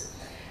features,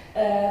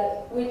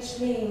 which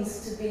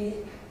means to be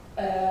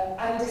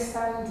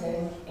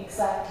understanding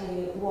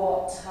exactly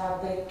what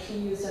are the key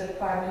user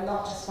requirements,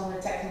 not just from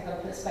a technical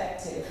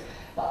perspective,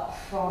 but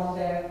from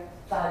their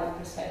value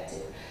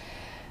perspective.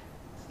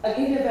 I'll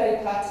give you a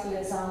very practical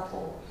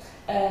example.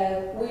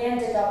 We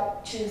ended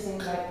up choosing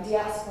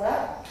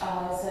Diaspora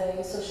as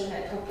a social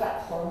network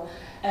platform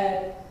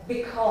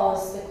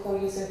because the core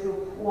user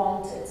group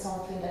wanted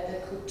something that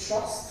they could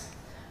trust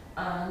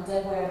and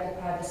where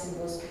the privacy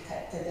was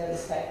protected and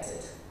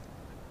respected.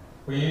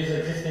 We use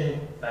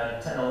existing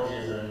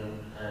technologies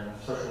and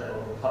social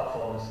networking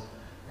platforms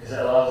because it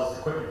allows us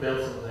to quickly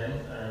build something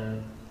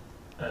and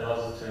it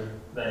allows us to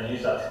then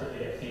use that to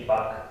quickly get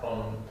feedback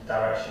on the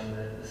direction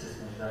the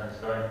system design is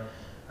going,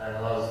 and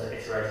allows us to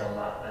iterate on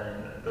that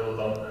and build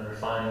on and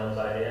refine those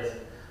ideas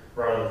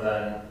rather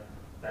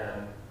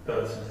than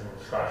build something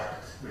from scratch,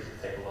 which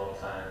could take a long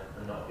time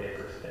and not be a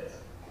good fit.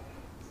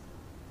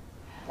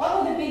 One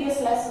of the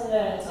biggest lessons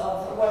learned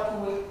of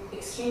working with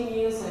extreme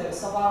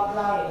users of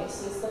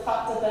outliers is the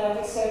fact that the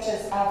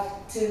researchers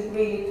have to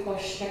really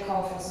push their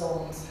comfort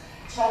zones,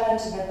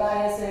 challenge their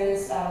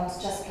biases and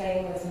just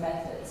playing with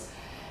methods.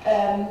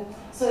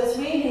 So it's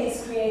really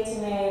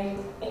creating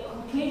a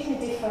completely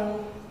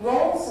different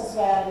roles as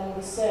well in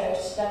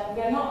research, that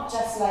we're not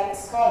just like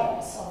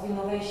scholars of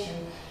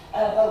innovation,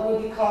 but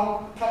we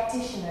become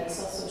practitioners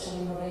of social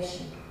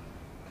innovation.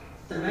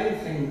 The main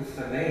thing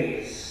for me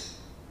is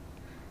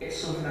it's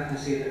something I can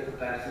see that could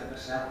benefit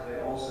myself, but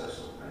it also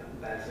something that can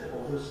benefit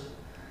others.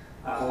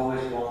 I've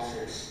always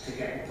wanted to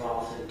get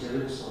involved in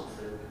doing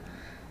something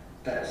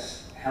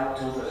that's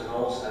helped others, and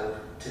also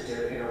to do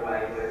it in a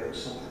way where it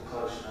was something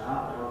close to my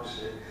heart, and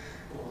obviously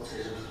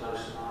autism's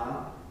close to my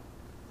heart.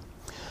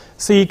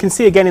 So you can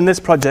see again in this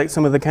project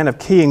some of the kind of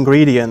key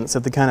ingredients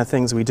of the kind of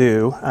things we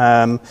do.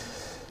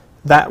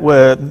 That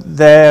were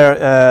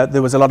there,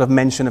 there was a lot of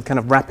mention of kind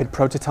of rapid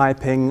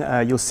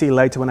prototyping. You'll see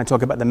later when I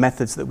talk about the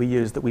methods that we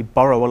use that we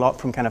borrow a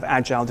lot from kind of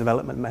agile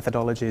development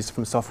methodologies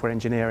from software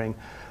engineering.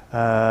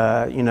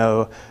 Borrow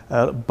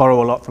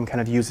a lot from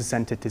kind of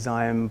user-centered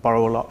design,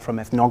 borrow a lot from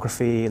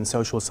ethnography and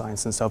social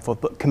science and so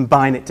forth, but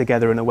combine it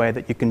together in a way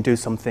that you can do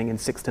something in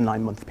 6 to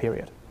 9 month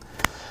period.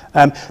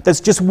 There's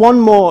just one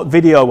more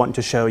video I want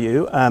to show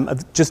you,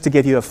 just to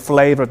give you a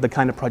flavor of the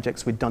kind of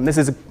projects we've done. This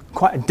is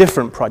quite a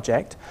different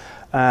project.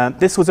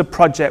 This was a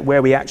project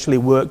where we actually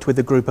worked with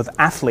a group of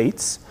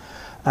athletes,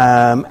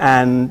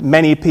 and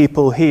many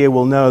people here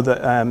will know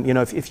that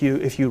if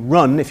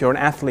you're an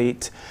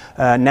athlete,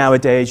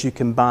 nowadays you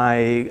can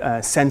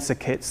buy sensor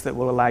kits that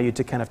will allow you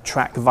to kind of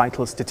track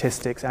vital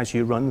statistics as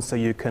you run, so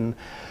you can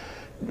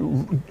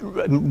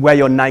wear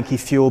your Nike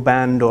Fuel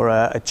Band or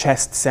a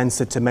chest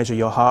sensor to measure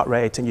your heart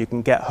rate, and you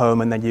can get home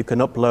and then you can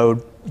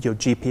upload your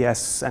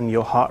GPS and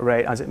your heart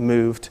rate as it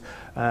moved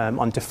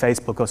onto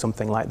Facebook or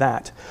something like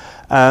that.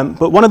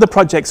 But one of the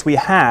projects we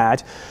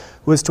had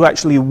was to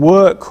actually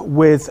work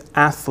with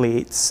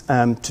athletes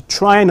to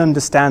try and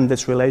understand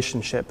this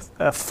relationship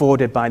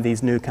afforded by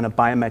these new kind of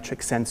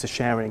biometric sensor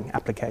sharing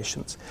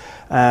applications.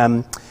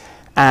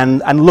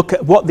 And look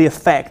at what the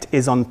effect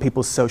is on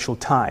people's social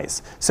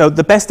ties. So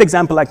the best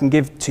example I can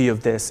give to you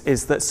of this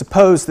is that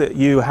suppose that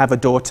you have a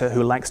daughter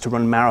who likes to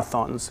run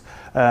marathons,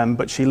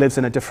 but she lives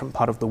in a different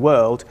part of the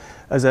world.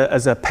 As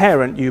a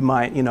parent, you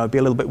might be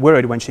a little bit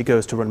worried when she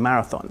goes to run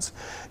marathons.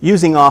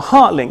 Using our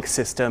HeartLink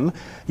system,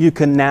 you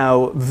can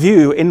now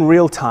view in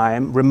real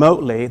time,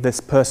 remotely, this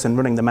person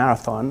running the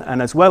marathon,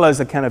 and as well as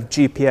a kind of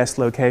GPS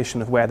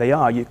location of where they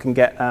are, you can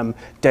get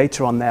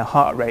data on their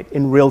heart rate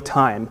in real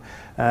time.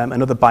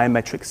 And other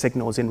biometric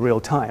signals in real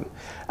time.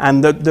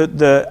 And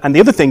the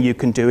other thing you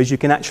can do is you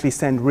can actually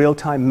send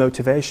real-time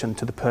motivation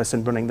to the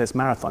person running this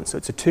marathon. So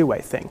it's a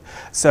two-way thing.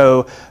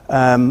 So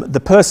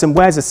the person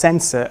wears a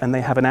sensor and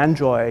they have an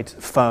Android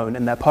phone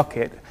in their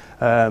pocket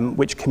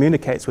which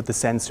communicates with the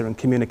sensor and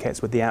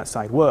communicates with the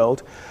outside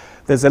world.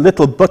 There's a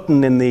little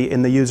button in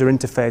the user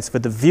interface for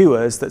the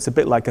viewers that's a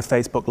bit like a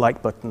Facebook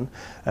like button,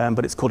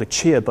 but it's called a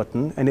cheer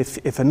button. And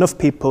if enough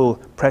people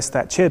press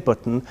that cheer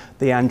button,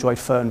 the Android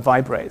phone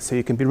vibrates. So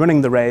you can be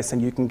running the race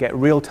and you can get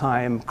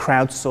real-time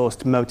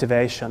crowdsourced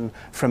motivation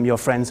from your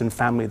friends and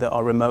family that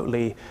are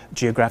remotely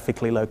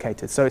geographically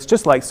located. So it's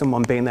just like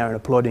someone being there and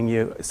applauding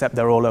you, except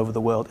they're all over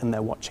the world and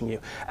they're watching you.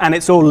 And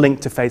it's all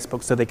linked to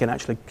Facebook so they can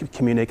actually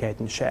communicate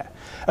and share.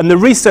 And the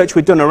research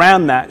we've done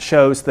around that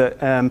shows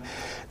that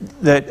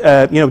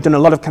we've done a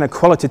lot of kind of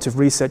qualitative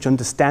research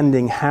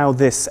understanding how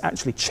this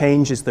actually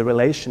changes the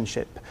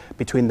relationship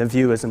between the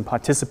viewers and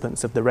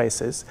participants of the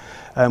races.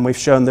 We've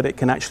shown that it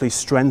can actually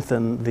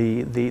strengthen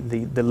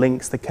the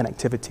links, the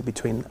connectivity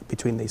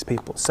between these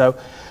people. So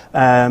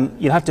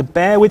you'll have to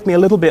bear with me a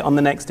little bit on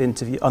the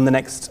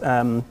next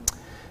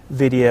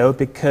video,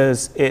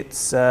 because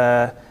it's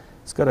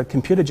got a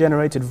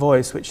computer-generated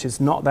voice which is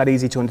not that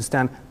easy to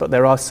understand, but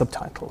there are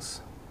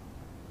subtitles.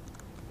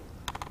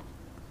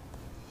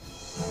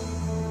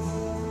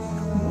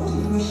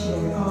 We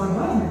share our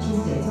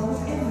biometric data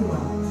with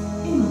everyone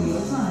in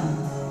real time,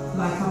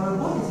 like our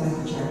body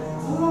temperature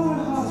or our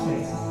heart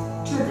rate.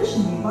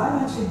 Traditionally,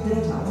 biometric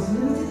data was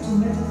limited to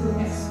medical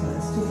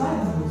experts to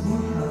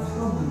diagnosing health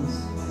problems.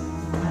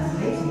 And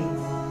lately,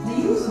 the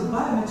use of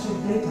biometric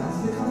data is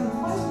becoming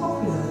quite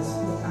popular with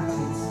sport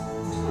athletes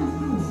to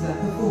improve their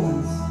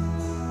performance.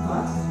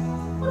 But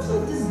what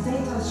if this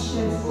data is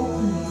shared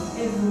openly with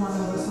everyone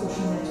over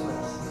social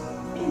networks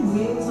in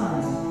real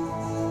time?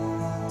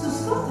 To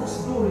start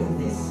exploring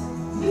this,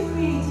 we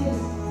created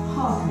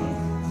HeartLink.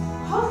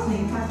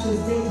 HeartLink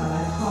captures data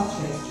like heart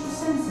rate through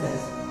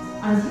sensors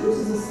and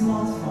uses a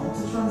smartphone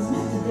to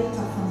transmit the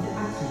data from the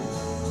athlete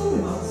to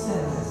remote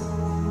servers.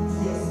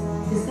 This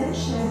is then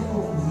shared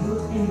openly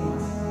with anyone.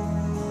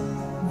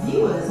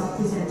 Viewers are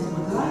presented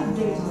with live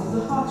data of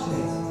the heart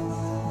rate,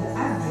 the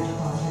average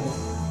heart rate,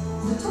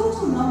 the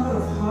total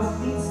number of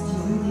heartbeats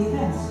during the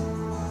event,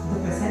 the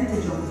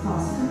percentage of the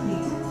task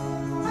completed,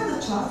 and a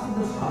chart of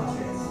the heart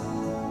rate.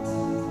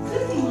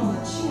 Clicking on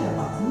the cheer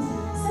button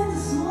sends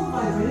a small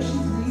vibration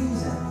to the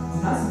user,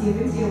 thus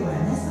giving the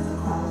awareness that the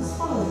crowd is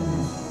following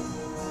them.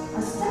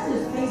 A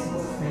standard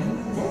Facebook frame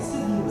lets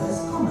the viewers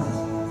comment,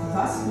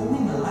 thus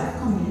forming a live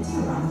community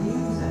around the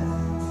user.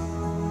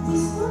 We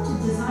started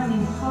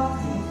designing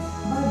HeartLink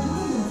by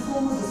doing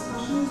informal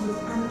discussions sessions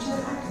with amateur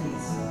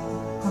athletes,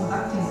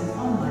 conducting an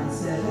online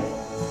survey,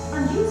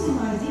 and using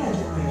idea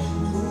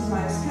generation tools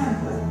like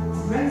Scamper,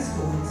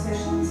 brainstorming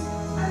sessions,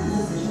 and the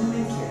decision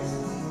matrix.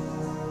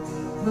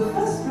 The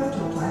first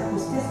prototype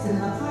was tested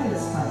in a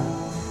pilot study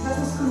that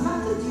was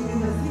conducted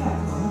during a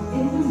triathlon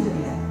in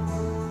Windermere.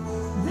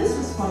 This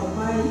was followed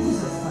by a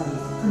user study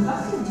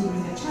conducted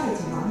during a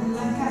charity run in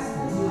Lancaster,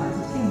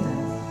 United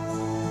Kingdom.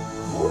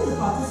 All the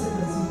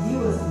participants and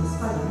viewers in the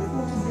study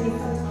reported they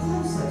felt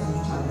closer to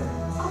each other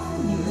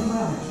after viewing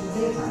biometric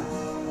data.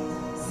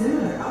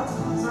 Similar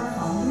outcomes are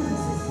found in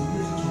existing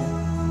literature.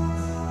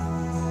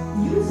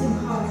 Using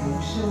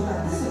HeartLink showed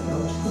that this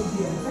approach could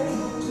be a very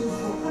good tool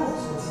for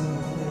crowdsourcing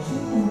information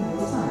in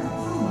real time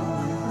from an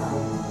online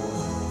crowd.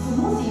 For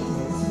more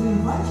details, we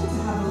invite you to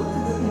have a look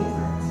at the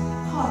paper,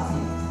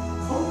 HeartLink,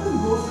 Open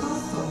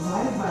Broadcasts of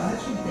Live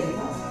Biometric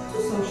Data to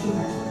Social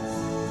Networks.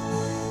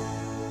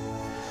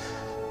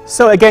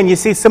 So again, you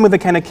see some of the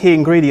kind of key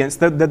ingredients.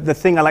 The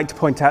thing I like to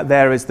point out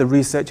there is the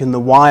research in the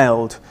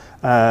wild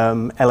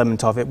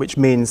element of it, which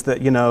means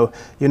that, you know,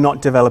 you're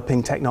not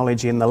developing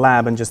technology in the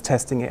lab and just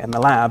testing it in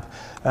the lab.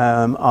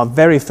 Our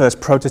very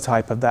first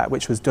prototype of that,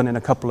 which was done in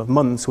a couple of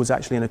months, was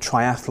actually in a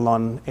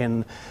triathlon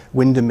in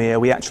Windermere.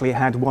 We actually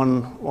had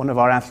one of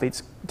our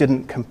athletes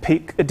didn't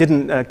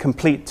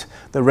complete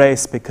the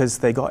race because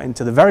they got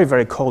into the very,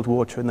 very cold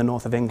water in the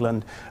north of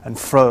England and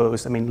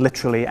froze, I mean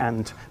literally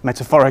and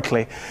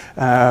metaphorically,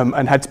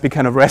 and had to be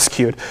kind of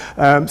rescued.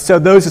 So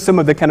those are some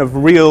of the kind of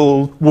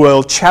real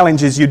world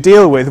challenges you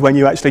deal with when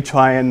you actually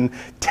try and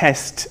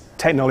test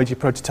technology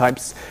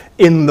prototypes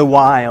in the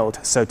wild,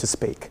 so to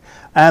speak.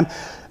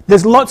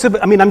 There's lots of,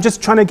 I mean, I'm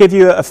just trying to give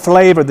you a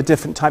flavor of the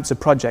different types of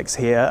projects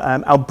here.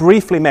 I'll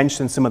briefly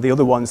mention some of the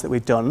other ones that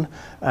we've done.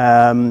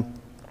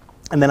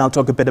 And then I'll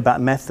talk a bit about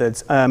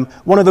methods.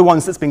 One of the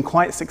ones that's been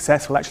quite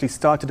successful, actually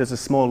started as a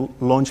small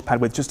launch pad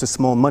with just a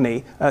small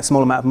amount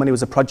of money,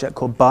 was a project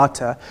called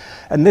Barter.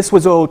 And this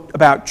was all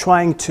about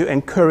trying to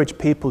encourage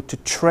people to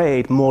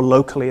trade more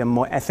locally and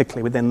more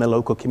ethically within the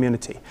local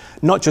community.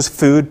 Not just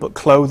food, but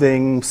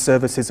clothing,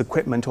 services,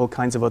 equipment, all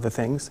kinds of other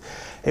things.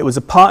 It was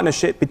a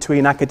partnership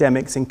between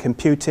academics in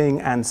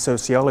computing and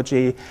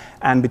sociology,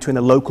 and between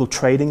a local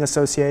trading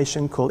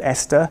association called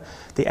ESTA,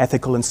 the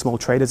Ethical and Small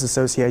Traders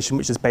Association,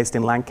 which is based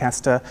in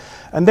Lancaster.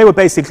 And they were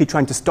basically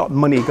trying to stop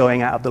money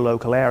going out of the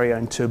local area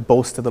and to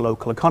bolster the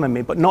local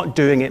economy, but not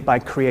doing it by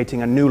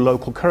creating a new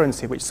local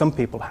currency, which some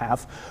people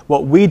have.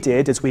 What we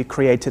did is we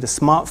created a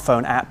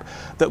smartphone app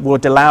that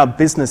would allow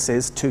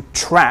businesses to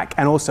track,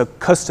 and also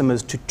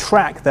customers to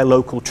track their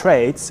local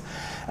trades,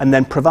 and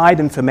then provide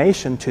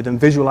information to them,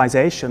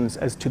 visualizations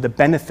as to the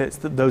benefits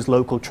that those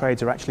local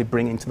trades are actually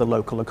bringing to the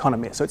local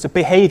economy. So it's a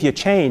behavior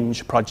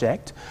change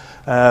project,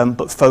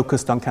 but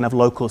focused on kind of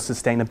local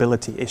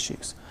sustainability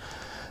issues.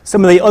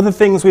 Some of the other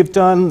things we've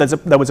done,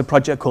 there was a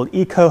project called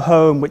Eco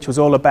Home, which was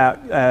all about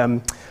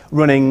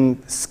running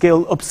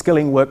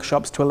upskilling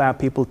workshops to allow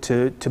people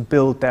to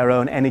build their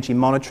own energy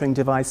monitoring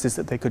devices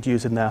that they could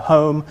use in their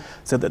home,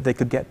 so that they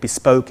could get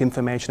bespoke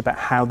information about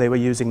how they were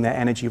using their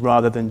energy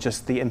rather than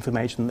just the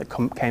information that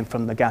came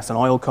from the gas and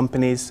oil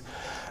companies.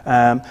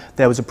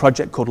 There was a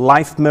project called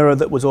Life Mirror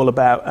that was all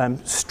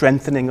about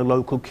strengthening a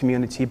local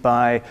community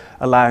by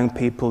allowing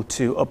people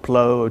to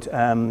upload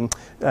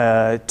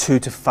 2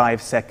 to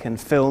 5 second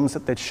films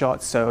that they'd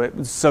shot. So it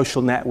was a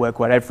social network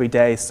where every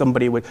day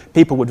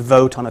people would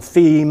vote on a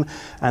theme,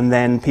 and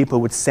then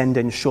people would send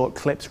in short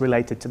clips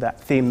related to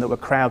that theme that were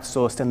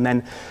crowdsourced, and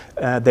then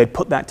they'd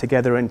put that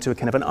together into a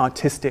kind of an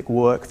artistic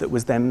work that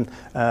was then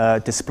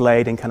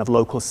displayed in kind of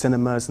local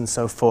cinemas and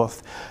so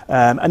forth.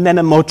 And then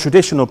a more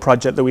traditional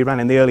project that we ran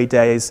in the early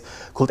days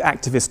called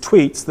Activist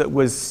Tweets that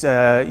was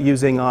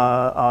using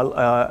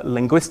our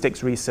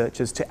linguistics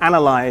researchers to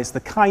analyze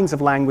the kinds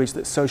of language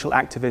that social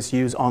activists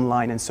use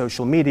online and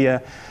social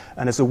media,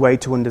 and as a way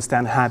to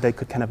understand how they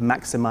could kind of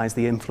maximize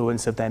the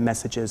influence of their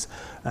messages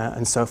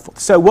and so forth.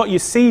 So what you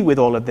see with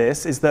all of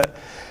this is that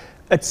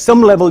at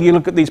some level you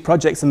look at these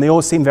projects and they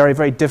all seem very,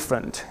 very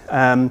different,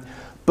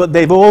 but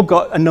they've all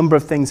got a number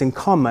of things in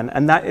common,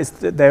 and that is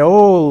that they're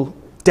all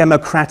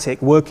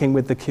democratic, working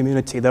with the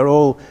community. They're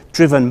all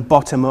driven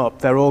bottom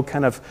up. They're all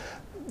kind of,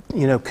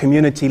 you know,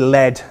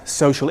 community-led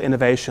social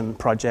innovation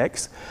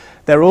projects.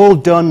 They're all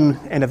done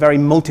in a very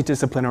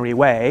multidisciplinary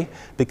way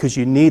because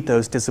you need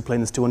those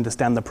disciplines to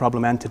understand the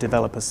problem and to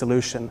develop a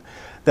solution.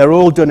 They're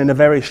all done in a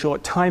very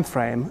short time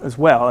frame as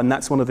well, and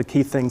that's one of the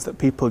key things that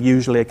people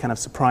usually are kind of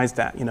surprised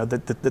at, you know,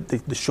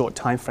 the short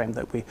time frame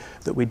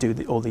that we do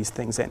all these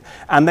things in.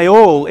 And they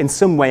all, in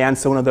some way,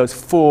 answer one of those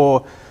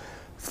 4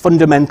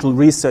 fundamental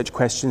research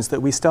questions that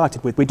we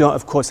started with. We don't,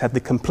 of course, have the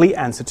complete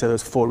answer to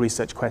those 4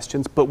 research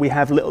questions, but we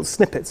have little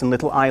snippets and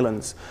little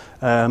islands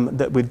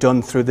that we've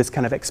done through this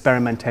kind of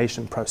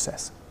experimentation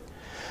process.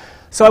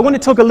 So I want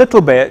to talk a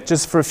little bit,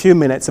 just for a few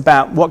minutes,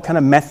 about what kind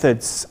of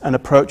methods and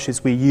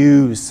approaches we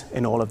use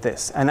in all of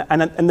this. And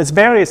there's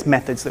various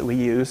methods that we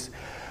use,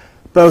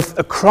 both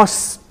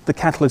across the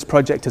Catalyst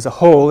project as a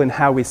whole in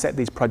how we set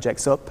these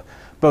projects up,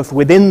 both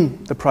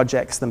within the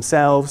projects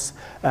themselves,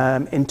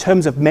 in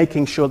terms of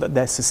making sure that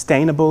they're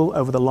sustainable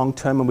over the long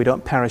term and we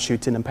don't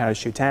parachute in and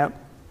parachute out,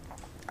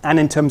 and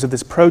in terms of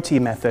this PROTE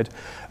method,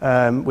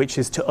 which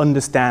is to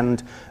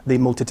understand the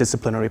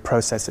multidisciplinary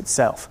process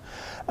itself.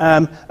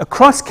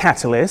 Across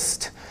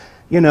Catalyst,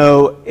 you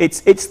know,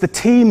 it's the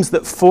teams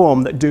that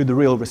form that do the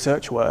real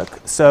research work.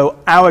 So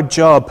our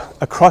job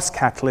across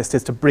Catalyst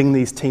is to bring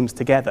these teams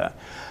together.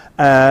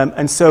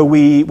 And so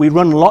we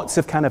run lots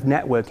of kind of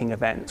networking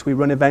events. We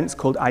run events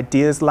called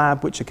Ideas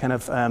Lab, which are kind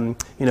of,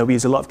 you know, we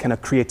use a lot of kind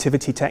of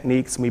creativity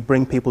techniques, and we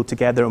bring people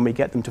together and we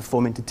get them to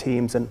form into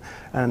teams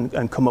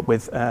and come up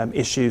with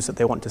issues that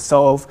they want to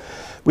solve.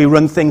 We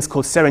run things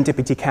called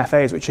serendipity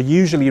cafes, which are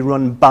usually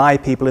run by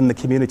people in the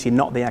community,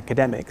 not the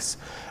academics.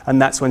 And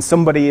that's when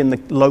somebody in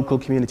the local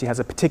community has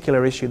a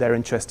particular issue they're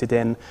interested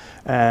in,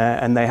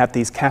 and they have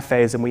these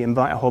cafes, and we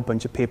invite a whole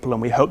bunch of people,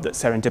 and we hope that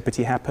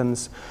serendipity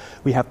happens.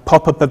 We have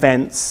pop-up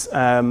events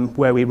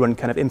where we run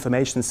kind of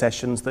information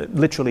sessions that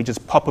literally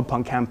just pop up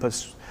on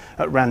campus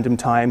at random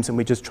times, and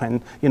we just try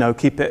and, you know,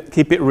 keep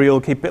it real,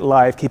 keep it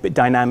live, keep it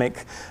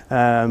dynamic.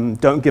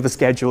 Don't give a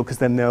schedule because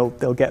then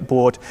they'll get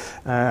bored.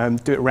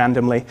 Do it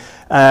randomly.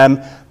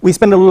 We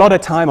spend a lot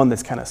of time on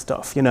this kind of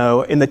stuff. You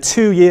know, in the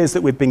 2 years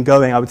that we've been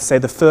going, I would say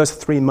the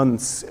first 3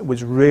 months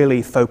was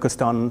really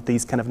focused on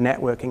these kind of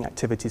networking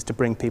activities to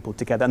bring people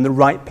together and the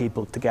right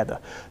people together.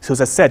 So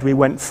as I said, we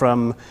went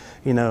from,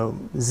 you know,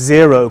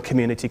 0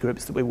 community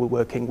groups that we were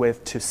working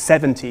with to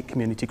 70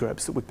 community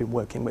groups that we've been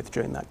working with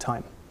during that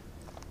time.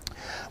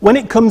 When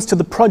it comes to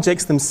the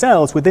projects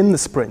themselves within the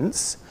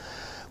sprints,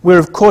 we're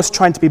of course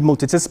trying to be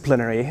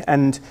multidisciplinary,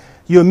 and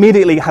you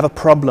immediately have a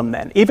problem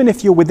then. Even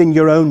if you're within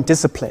your own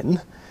discipline,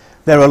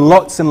 there are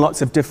lots and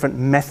lots of different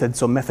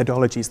methods or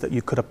methodologies that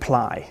you could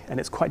apply, and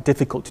it's quite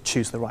difficult to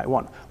choose the right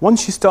one.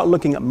 Once you start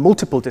looking at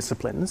multiple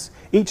disciplines,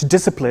 each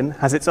discipline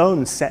has its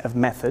own set of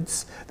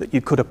methods that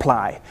you could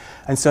apply.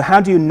 And so how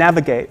do you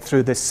navigate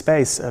through this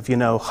space of, you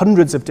know,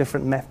 hundreds of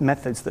different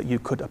methods that you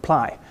could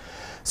apply?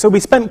 So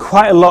we spent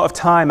quite a lot of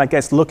time, I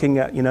guess, looking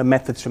at, you know,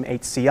 methods from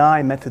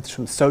HCI, methods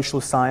from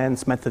social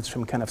science, methods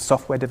from kind of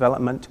software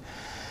development.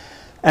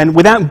 And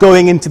without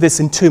going into this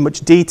in too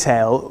much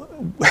detail,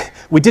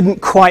 we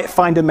didn't quite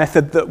find a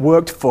method that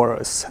worked for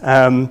us.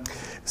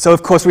 So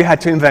of course we had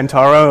to invent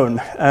our own.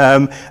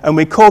 And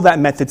we call that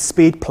method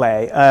speed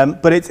play.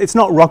 But it's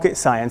not rocket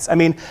science. I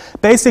mean,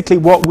 basically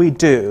what we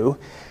do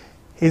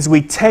is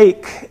we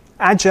take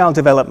agile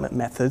development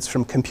methods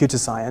from computer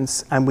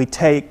science, and we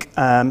take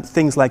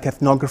things like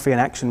ethnography and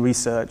action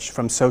research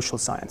from social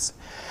science.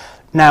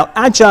 Now,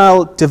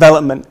 agile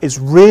development is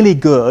really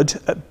good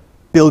at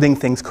building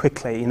things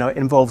quickly. You know, it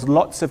involves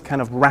lots of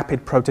kind of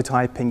rapid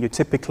prototyping. You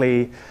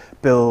typically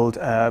build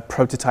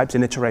prototypes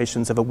in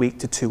iterations of a week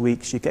to 2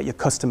 weeks. You get your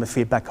customer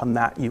feedback on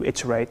that. You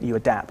iterate, you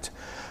adapt.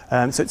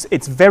 So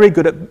it's very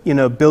good at, you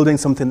know, building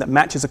something that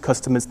matches a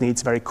customer's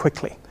needs very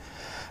quickly.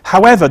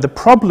 However, the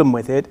problem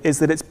with it is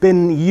that it's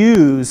been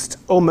used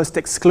almost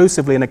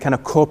exclusively in a kind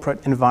of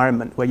corporate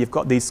environment where you've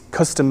got these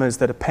customers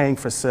that are paying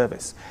for a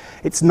service.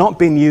 It's not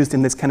been used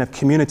in this kind of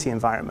community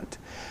environment.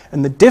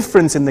 And the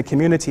difference in the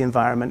community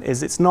environment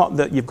is it's not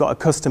that you've got a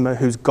customer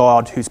who's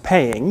God who's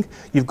paying,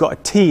 you've got a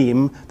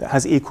team that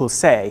has equal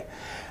say.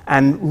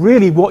 And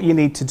really what you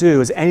need to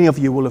do, as any of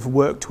you will have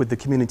worked with the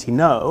community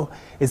know,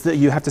 is that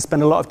you have to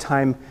spend a lot of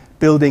time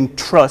building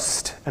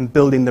trust and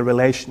building the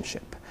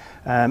relationship.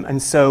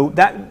 And so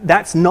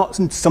that's not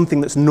something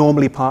that's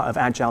normally part of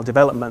agile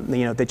development.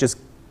 You know,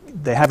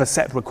 they have a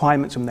set of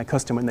requirements from their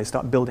customer and they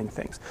start building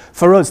things.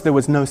 For us, there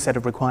was no set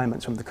of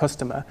requirements from the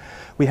customer.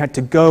 We had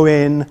to go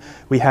in,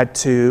 we had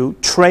to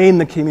train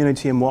the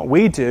community in what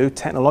we do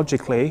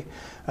technologically,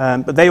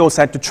 but they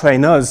also had to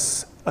train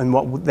us in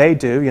what they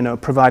do, you know,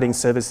 providing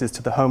services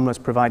to the homeless,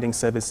 providing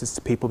services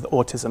to people with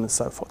autism and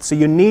so forth. So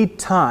you need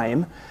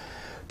time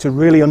to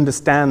really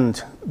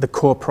understand the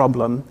core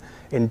problem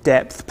in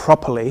depth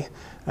properly,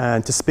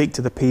 to speak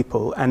to the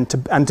people and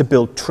to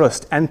build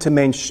trust and to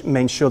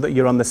make sure that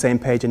you're on the same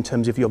page in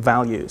terms of your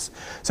values.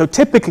 So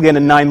typically in a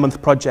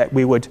 9-month project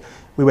we would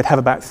have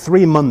about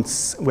 3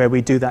 months where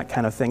we do that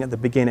kind of thing at the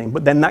beginning,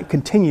 but then that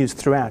continues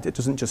throughout. It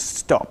doesn't just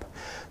stop.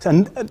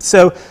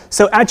 So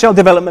agile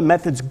development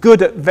methods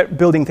good at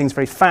building things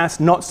very fast,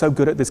 not so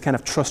good at this kind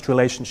of trust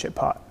relationship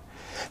part.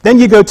 Then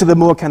you go to the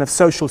more kind of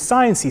social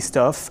sciencey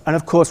stuff, and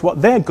of course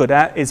what they're good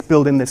at is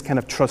building this kind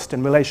of trust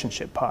and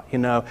relationship part. You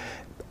know,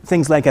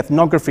 things like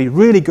ethnography,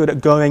 really good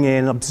at going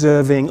in,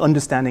 observing,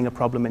 understanding a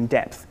problem in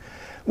depth.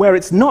 Where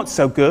it's not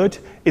so good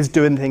is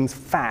doing things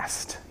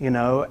fast. You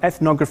know,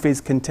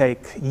 ethnographies can take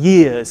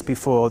years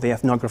before the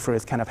ethnographer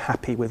is kind of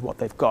happy with what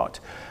they've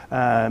got.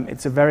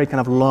 It's a very kind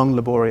of long,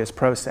 laborious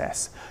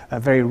process, a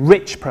very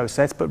rich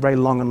process, but very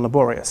long and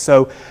laborious.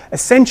 So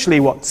essentially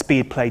what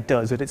speed play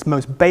does at its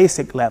most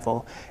basic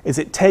level is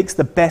it takes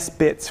the best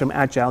bits from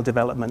agile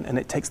development and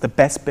it takes the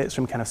best bits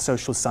from kind of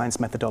social science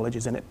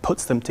methodologies and it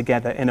puts them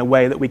together in a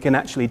way that we can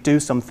actually do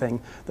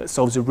something that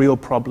solves a real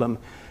problem,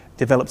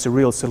 develops a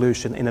real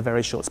solution in a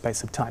very short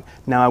space of time.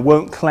 Now, I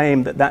won't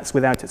claim that that's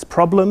without its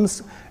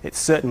problems. It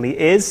certainly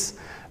is.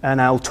 And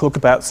I'll talk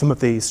about some of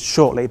these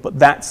shortly, but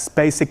that's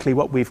basically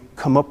what we've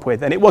come up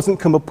with. And it wasn't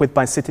come up with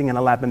by sitting in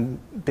a lab and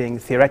being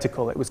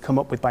theoretical. It was come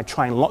up with by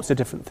trying lots of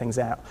different things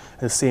out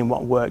and seeing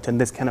what worked,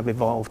 and this kind of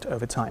evolved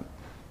over time.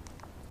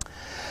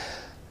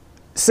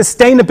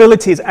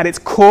 Sustainability is at its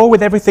core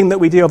with everything that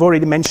we do. I've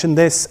already mentioned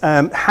this.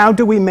 How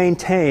do we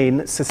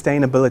maintain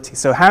sustainability?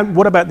 So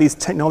what about these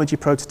technology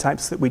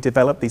prototypes that we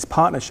develop, these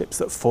partnerships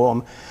that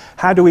form?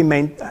 How do we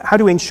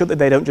ensure that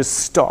they don't just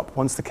stop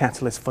once the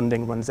Catalyst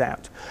funding runs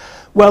out?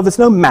 Well, there's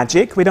no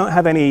magic. We don't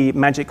have any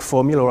magic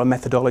formula or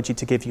methodology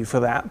to give you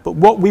for that. But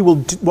what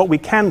we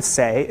can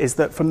say is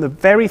that from the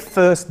very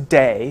first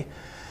day,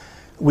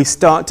 we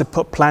start to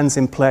put plans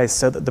in place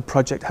so that the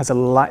project has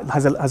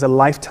a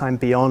lifetime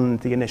beyond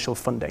the initial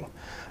funding.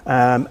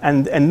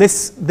 And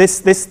this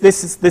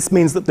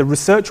means that the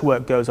research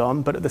work goes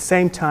on, but at the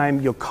same time,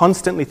 you're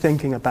constantly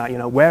thinking about,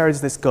 where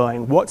is this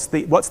going? What's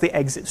the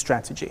exit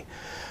strategy?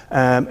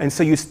 And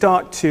so you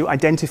start to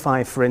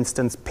identify, for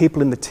instance,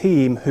 people in the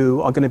team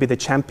who are going to be the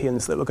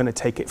champions that are going to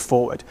take it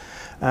forward.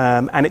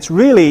 And it's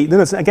really,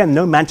 there's, again,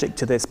 no magic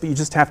to this, but you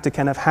just have to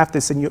kind of have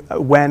this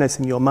awareness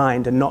in your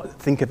mind and not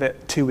think of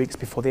it 2 weeks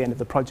before the end of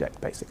the project,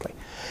 basically.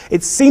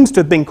 It seems to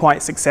have been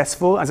quite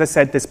successful. As I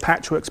said, this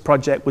Patchworks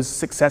project was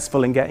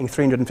successful in getting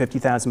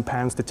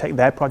 £350,000 to take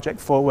their project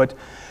forward.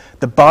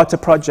 The Barter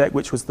project,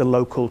 which was the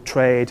local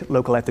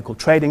ethical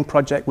trading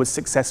project, was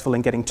successful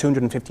in getting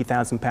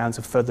 £250,000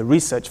 of further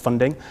research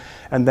funding,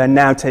 and they're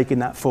now taking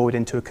that forward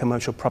into a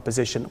commercial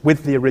proposition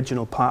with the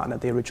original partner,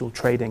 the original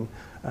trading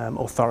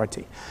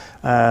authority.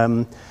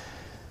 And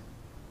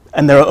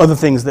there are other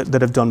things that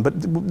have done, but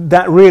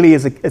that really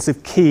is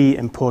of key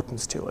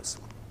importance to us.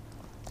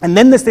 And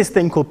then there's this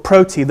thing called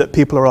Proti that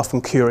people are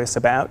often curious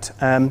about.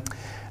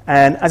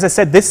 And as I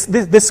said,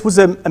 this was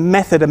a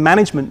method, a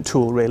management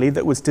tool really,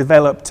 that was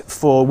developed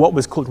for what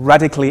was called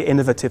radically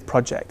innovative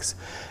projects.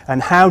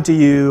 And how do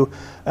you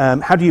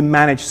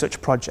manage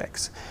such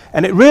projects?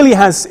 And it really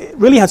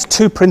has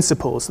two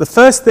principles. The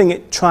first thing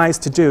it tries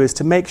to do is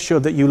to make sure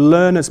that you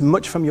learn as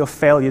much from your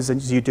failures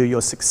as you do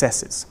your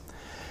successes.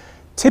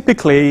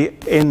 Typically,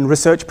 in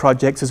research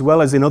projects, as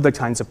well as in other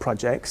kinds of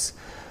projects,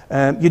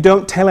 you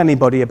don't tell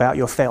anybody about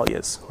your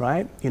failures,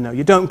 right?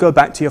 You don't go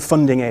back to your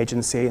funding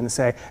agency and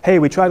say, hey,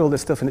 we tried all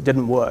this stuff and it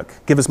didn't work.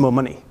 Give us more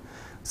money.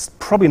 It's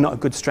probably not a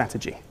good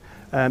strategy.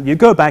 You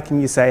go back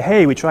and you say,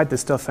 hey, we tried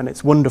this stuff and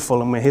it's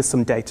wonderful and here's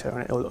some data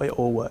and it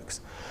all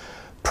works.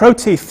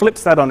 Proti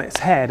flips that on its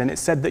head, and it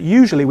said that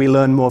usually we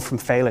learn more from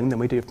failing than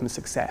we do from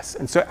success.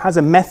 And so it has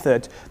a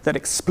method that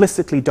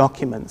explicitly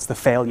documents the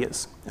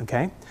failures,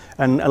 okay?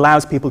 And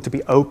allows people to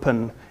be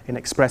open in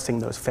expressing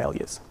those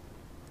failures.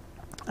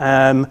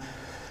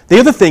 The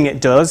other thing it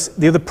does,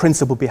 the other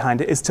principle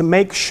behind it, is to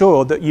make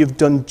sure that you've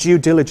done due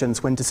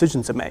diligence when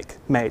decisions are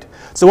made.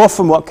 So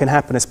often what can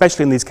happen,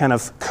 especially in these kind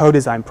of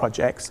co-design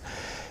projects,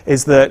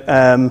 is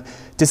that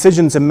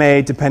decisions are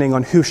made depending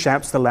on who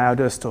shouts the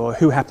loudest or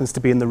who happens to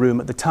be in the room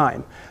at the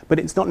time. But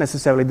it's not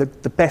necessarily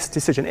the best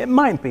decision. It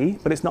might be,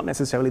 but it's not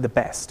necessarily the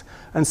best.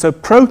 And so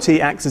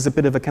Proti acts as a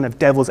bit of a kind of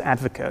devil's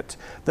advocate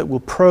that will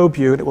probe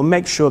you, and it will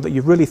make sure that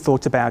you've really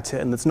thought about it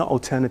and there's not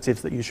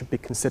alternatives that you should be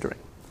considering.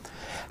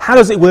 How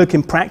does it work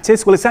in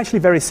practice? Well, it's actually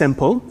very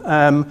simple.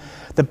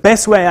 The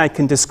best way I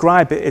can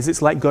describe it is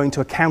it's like going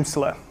to a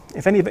counselor.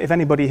 If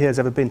anybody here has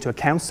ever been to a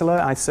counselor,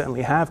 I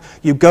certainly have,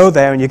 you go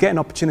there and you get an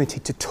opportunity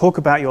to talk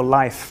about your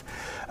life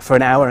for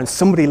an hour and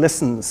somebody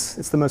listens.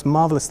 It's the most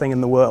marvelous thing in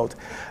the world.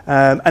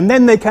 And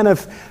then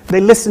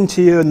they listen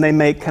to you and they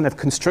make kind of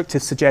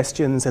constructive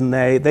suggestions and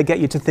they get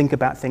you to think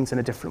about things in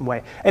a different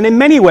way. And in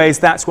many ways,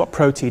 that's what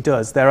Proti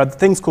does. There are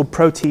things called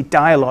Proti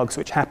dialogues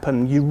which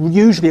happen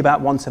usually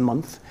about once a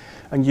month.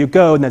 And you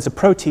go, and there's a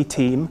Proti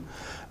team,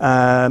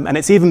 and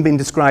it's even been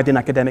described in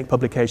academic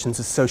publications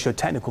as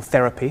socio-technical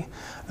therapy,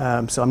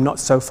 so I'm not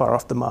so far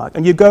off the mark.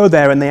 And you go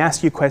there, and they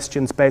ask you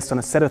questions based on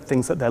a set of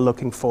things that they're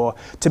looking for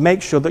to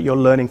make sure that you're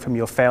learning from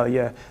your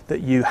failure,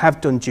 that you have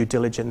done due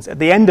diligence. At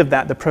the end of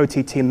that, the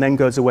Proti team then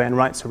goes away and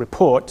writes a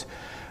report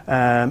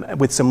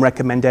with some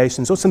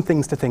recommendations or some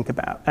things to think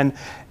about. And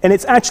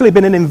it's actually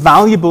been an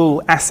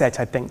invaluable asset,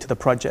 I think, to the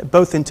project,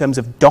 both in terms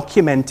of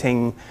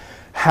documenting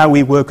how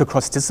we work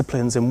across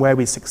disciplines and where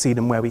we succeed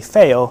and where we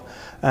fail,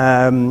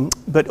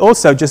 but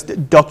also just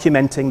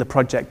documenting the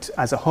project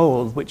as a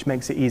whole, which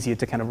makes it easier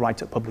to kind of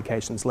write up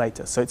publications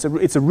later. So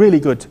it's a really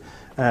good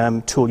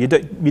tool.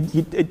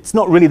 It's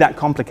not really that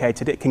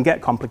complicated. It can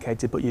get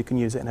complicated, but you can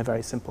use it in a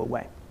very simple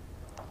way.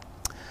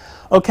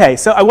 Okay,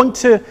 so I want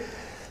to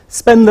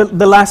spend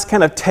the last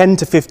kind of 10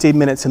 to 15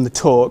 minutes in the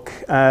talk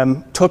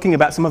talking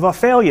about some of our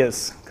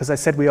failures, because I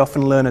said we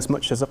often learn as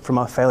much from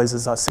our failures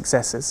as our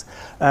successes.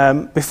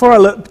 Before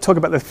I talk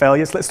about the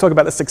failures, let's talk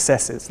about the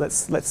successes.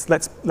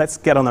 Let's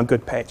get on a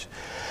good page.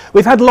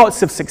 We've had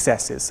lots of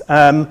successes.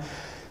 I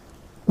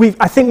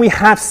think we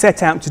have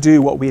set out to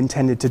do what we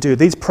intended to do.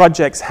 These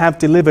projects have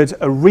delivered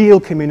a real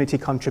community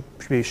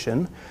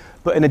contribution,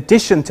 but in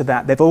addition to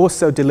that, they've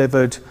also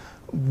delivered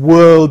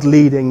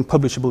world-leading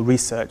publishable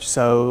research.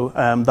 So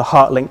the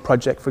HeartLink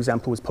project, for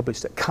example, was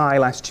published at CHI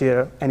last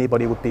year.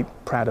 Anybody would be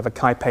proud of a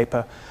CHI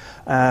paper.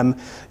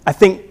 I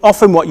think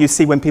often what you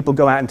see when people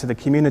go out into the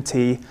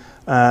community,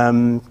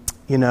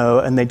 you know,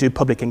 and they do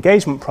public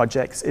engagement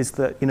projects is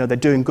that, you know, they're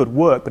doing good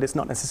work, but it's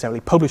not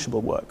necessarily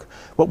publishable work.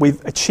 What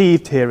we've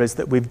achieved here is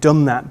that we've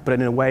done that, but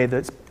in a way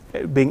that's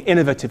being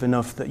innovative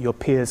enough that your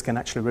peers can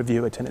actually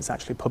review it and it's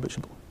actually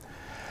publishable.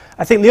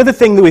 I think the other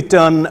thing that we've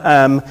done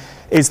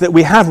is that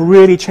we have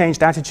really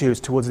changed attitudes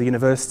towards the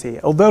university.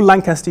 Although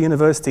Lancaster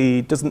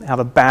University doesn't have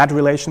a bad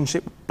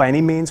relationship by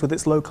any means with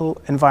its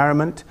local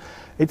environment,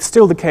 it's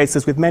still the case,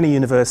 as with many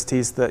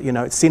universities, that, you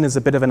know, it's seen as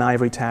a bit of an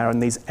ivory tower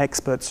and these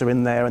experts are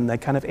in there and they're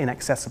kind of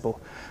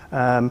inaccessible.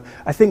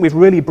 I think we've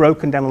really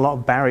broken down a lot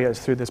of barriers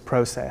through this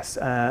process,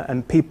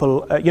 and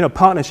people, you know,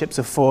 partnerships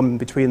have formed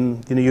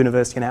between the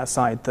university and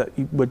outside that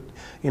would,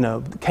 you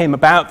know, came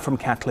about from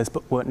Catalyst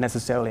but weren't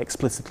necessarily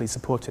explicitly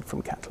supported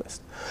from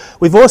Catalyst.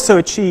 We've also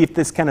achieved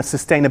this kind of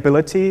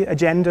sustainability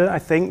agenda. I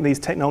think these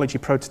technology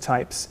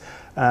prototypes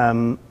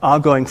are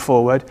going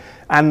forward,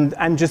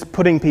 and just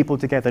putting people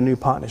together, new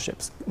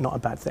partnerships, not a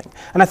bad thing.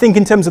 And I think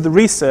in terms of the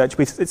research,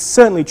 it's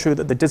certainly true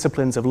that the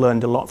disciplines have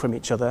learned a lot from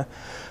each other.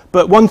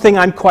 But one thing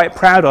I'm quite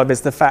proud of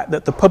is the fact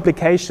that the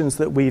publications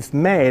that we've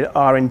made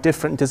are in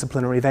different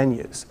disciplinary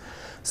venues.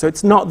 So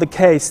it's not the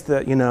case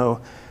that, you know,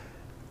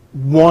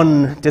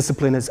 one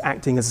discipline is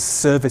acting as a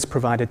service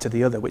provider to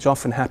the other, which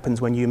often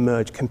happens when you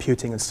merge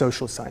computing and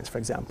social science, for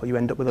example. You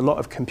end up with a lot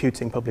of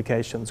computing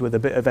publications with a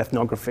bit of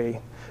ethnography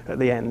at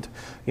the end.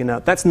 You know,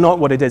 that's not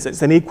what it is.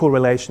 It's an equal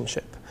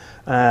relationship.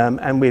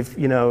 And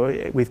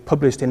we've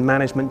published in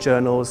management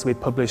journals,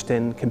 we've published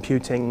in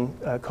computing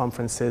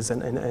conferences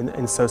and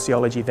in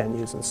sociology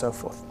venues and so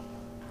forth.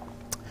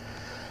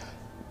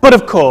 But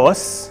of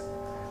course,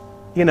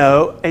 you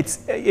know,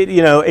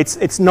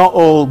 it's not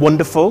all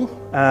wonderful.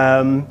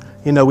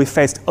 You know, we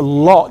faced a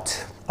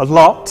lot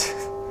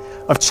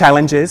of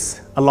challenges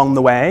along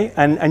the way,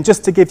 and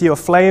just to give you a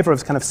flavor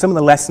of kind of some of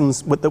the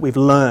lessons that we've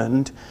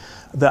learned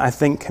that I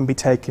think can be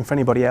taken for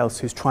anybody else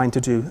who's trying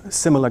to do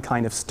similar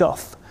kind of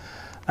stuff.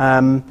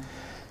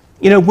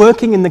 You know,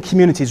 working in the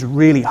community is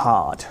really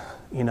hard,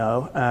 you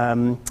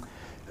know.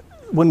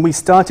 When we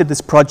started this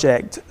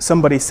project,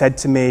 somebody said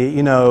to me,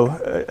 you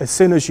know, as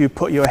soon as you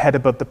put your head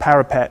above the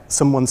parapet,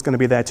 someone's going to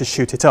be there to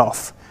shoot it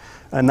off.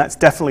 And that's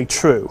definitely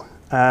true.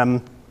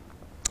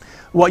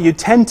 What you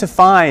tend to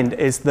find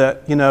is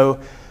that, you know,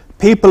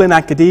 people in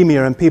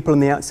academia and people in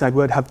the outside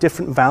world have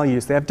different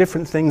values. They have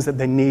different things that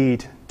they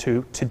need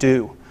to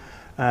do.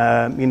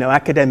 You know,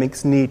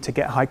 academics need to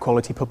get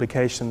high-quality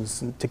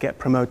publications and to get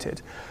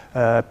promoted.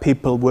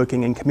 People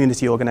working in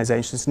community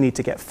organizations need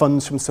to get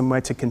funds from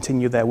somewhere to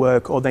continue their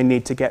work, or they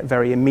need to get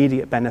very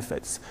immediate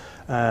benefits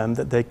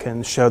that they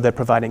can show they're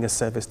providing a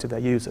service to their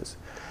users.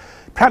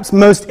 Perhaps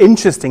most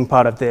interesting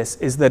part of this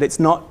is that it's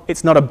not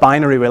a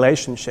binary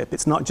relationship.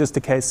 It's not just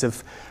a case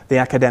of the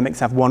academics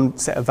have one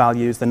set of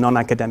values, the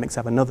non-academics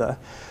have another.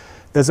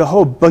 There's a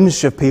whole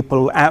bunch of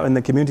people out in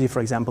the community,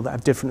 for example, that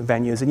have different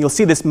venues. And you'll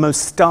see this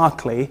most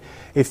starkly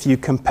if you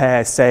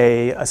compare,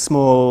 say, a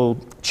small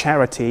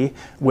charity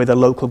with a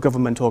local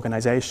government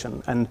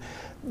organization. And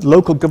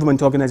local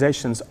government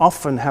organizations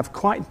often have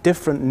quite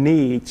different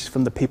needs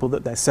from the people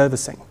that they're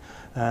servicing.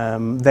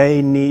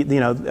 They need, you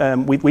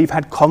know, we've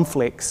had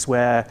conflicts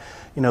where,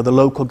 you know, the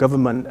local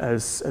government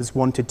has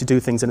wanted to do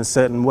things in a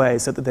certain way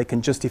so that they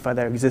can justify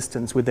their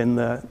existence within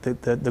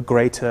the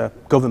greater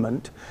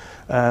government.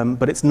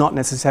 But it's not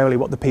necessarily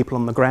what the people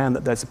on the ground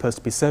that they're supposed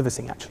to be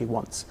servicing actually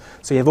wants.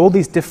 So you have all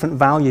these different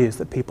values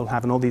that people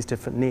have and all these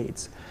different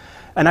needs.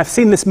 And I've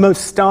seen this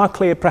most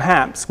starkly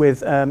perhaps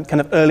with kind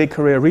of early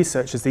career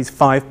researchers, these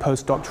 5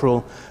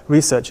 postdoctoral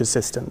research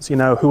assistants, you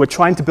know, who are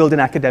trying to build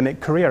an academic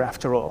career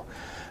after all.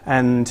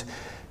 And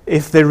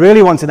if they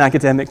really want an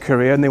academic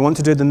career and they want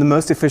to do it in the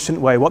most efficient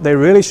way, what they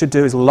really should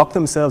do is lock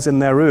themselves in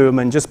their room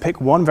and just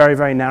pick one very,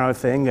 very narrow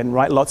thing and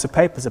write lots of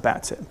papers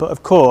about it. But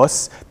of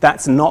course,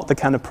 that's not the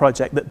kind of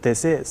project that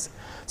this is.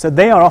 So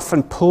they are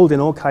often pulled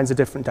in all kinds of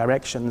different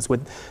directions.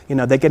 With, you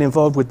know, they get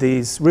involved with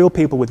these real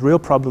people with real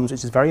problems,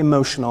 which is very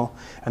emotional,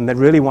 and they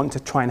really want to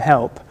try and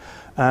help.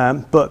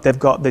 But they've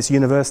got this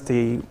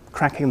university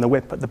cracking the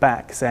whip at the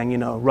back saying, you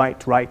know, write,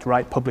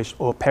 publish,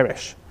 or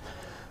perish.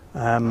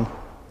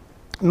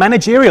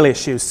 Managerial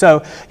issues.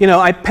 So, you know,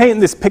 I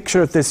paint this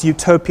picture of this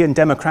utopian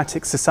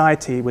democratic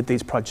society with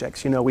these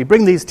projects. You know, we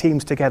bring these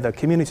teams together,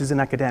 communities and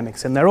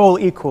academics, and they're all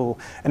equal,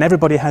 and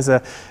everybody has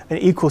an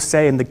equal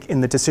say in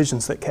the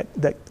decisions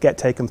that get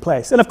taken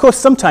place. And of course,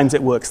 sometimes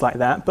it works like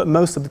that, but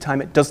most of the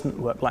time it doesn't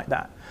work like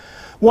that.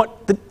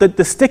 What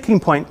the sticking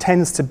point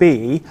tends to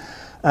be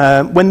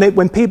when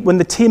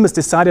the team has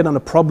decided on a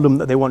problem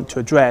that they want to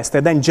address, they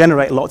then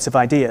generate lots of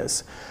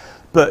ideas.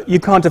 But you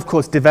can't, of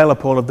course,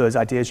 develop all of those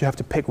ideas. You have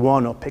to pick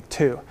one or pick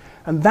two.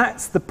 And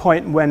that's the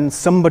point when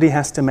somebody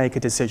has to make a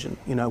decision.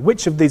 You know,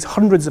 which of these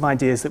hundreds of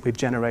ideas that we've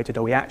generated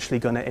are we actually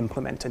going to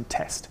implement and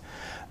test?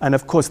 And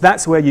of course,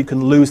 that's where you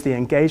can lose the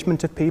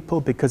engagement of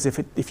people, because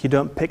if you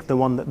don't pick the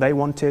one that they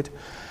wanted,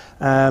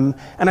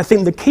 And I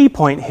think the key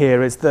point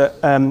here is that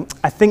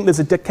I think there's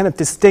a kind of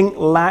distinct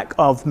lack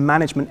of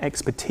management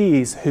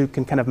expertise who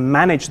can kind of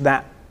manage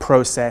that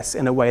process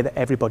in a way that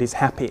everybody's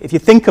happy. If you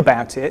think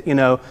about it, you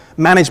know,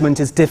 management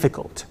is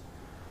difficult.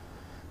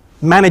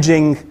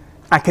 Managing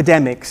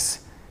academics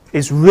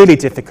is really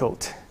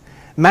difficult.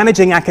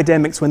 Managing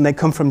academics when they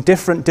come from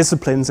different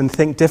disciplines and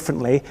think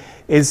differently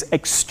is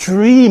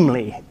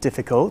extremely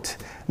difficult.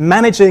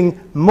 Managing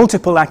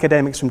multiple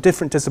academics from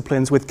different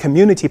disciplines with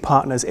community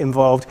partners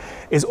involved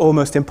is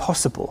almost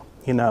impossible,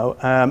 you know.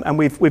 And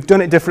we've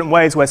done it different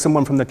ways where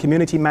someone from the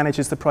community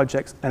manages the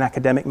project, an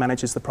academic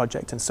manages the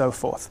project, and so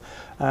forth.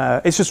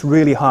 It's just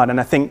really hard, and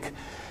I think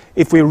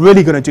if we're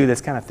really going to do this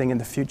kind of thing in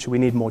the future, we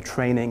need more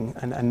training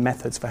and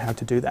methods for how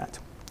to do that.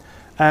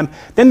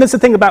 Then there's the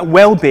thing about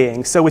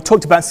well-being. So we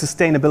talked about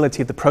sustainability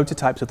of the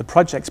prototypes of the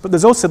projects, but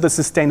there's also the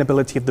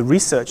sustainability of the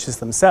researchers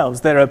themselves.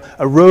 They're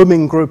a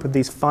roaming group of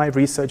these 5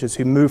 researchers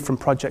who move from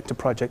project to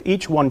project,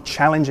 each one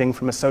challenging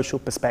from a social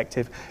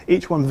perspective,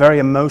 each one very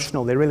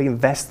emotional. They really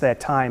invest their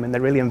time and they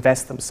really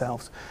invest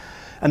themselves.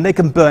 And they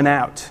can burn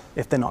out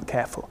if they're not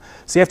careful.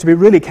 So you have to be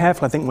really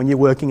careful, I think, when you're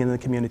working in the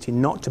community,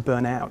 not to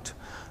burn out.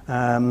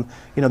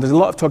 You know, there's a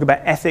lot of talk about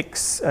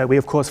ethics. We,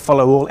 of course,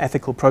 follow all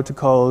ethical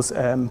protocols,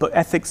 but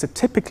ethics are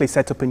typically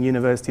set up in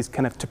universities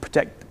kind of to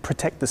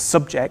protect the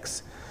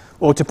subjects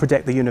or to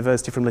protect the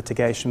university from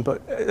litigation,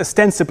 but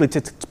ostensibly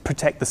to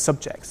protect the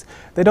subjects.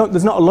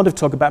 There's not a lot of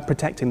talk about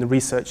protecting the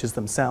researchers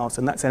themselves,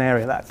 and that's an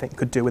area that I think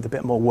could do with a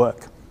bit more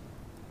work.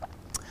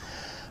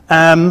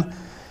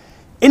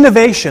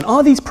 Innovation.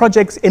 Are these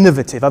projects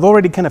innovative? I've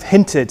already kind of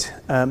hinted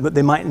that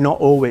they might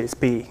not always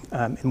be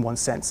in one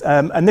sense.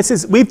 And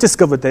we've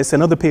discovered this,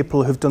 and other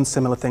people who've done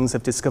similar things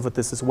have discovered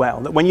this as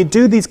well, that when you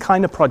do these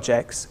kind of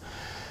projects,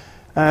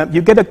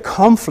 you get a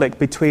conflict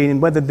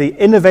between whether the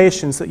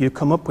innovations that you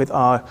come up with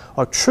are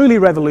truly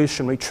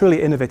revolutionary,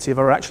 truly innovative,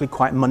 or actually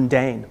quite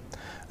mundane.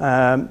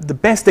 The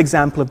best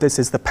example of this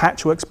is the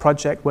Patchworks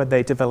project, where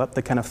they developed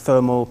the kind of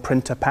thermal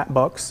printer pat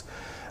box.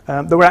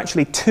 There were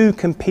actually 2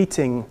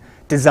 competing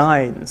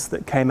designs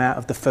that came out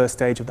of the first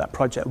stage of that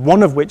project,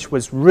 one of which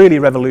was really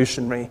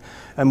revolutionary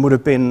and would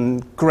have been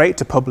great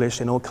to publish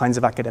in all kinds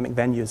of academic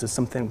venues as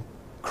something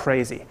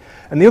crazy.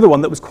 And the other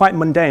one that was quite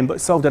mundane but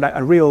solved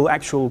a real,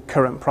 actual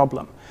current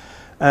problem.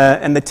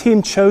 And the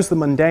team chose the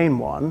mundane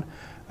one,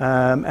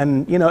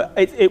 and you know,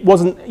 it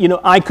wasn't, you know,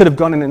 I could have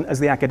gone in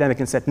as the academic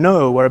and said,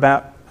 no, we're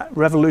about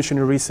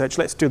revolutionary research,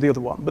 let's do the other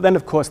one. But then,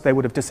 of course, they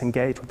would have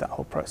disengaged with that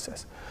whole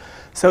process.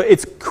 So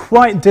it's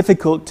quite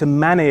difficult to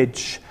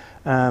manage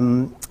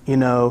you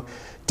know,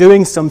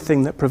 doing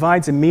something that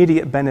provides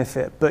immediate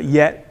benefit, but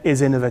yet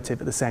is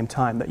innovative at the same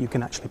time, that you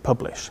can actually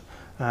publish.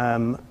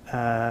 And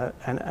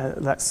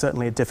that's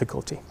certainly a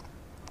difficulty.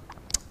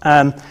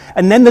 And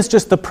then there's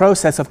just the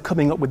process of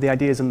coming up with the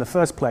ideas in the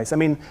first place. I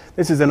mean,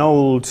 this is an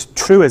old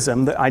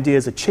truism that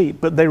ideas are cheap,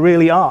 but they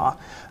really are.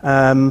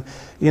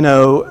 You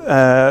know,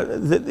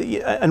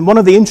 and one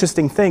of the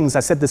interesting things, I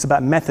said this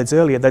about methods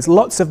earlier, there's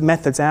lots of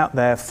methods out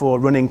there for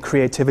running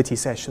creativity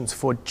sessions,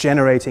 for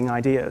generating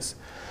ideas.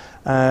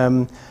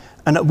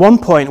 And at one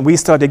point, we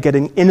started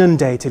getting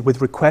inundated with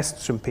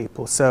requests from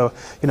people. So,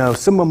 you know,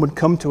 someone would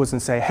come to us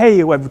and say,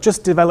 hey, we've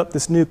just developed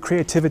this new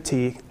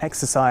creativity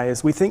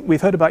exercise.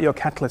 We've heard about your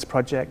Catalyst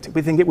project.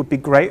 We think it would be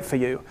great for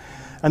you.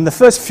 And the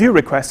first few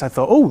requests, I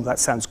thought, oh, that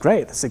sounds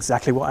great. That's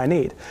exactly what I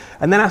need.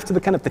 And then after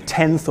the kind of the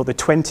 10th or the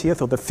 20th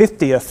or the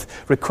 50th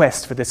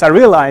request for this, I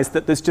realized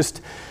that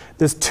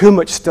there's too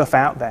much stuff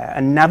out there,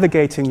 and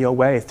navigating your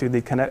way through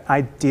the kind of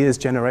ideas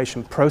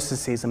generation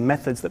processes and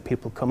methods that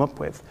people come up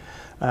with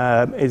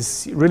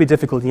is really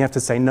difficult, and you have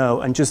to say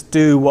no and just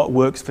do what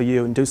works for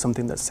you and do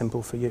something that's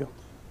simple for you.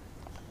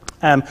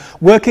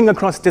 Working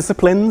across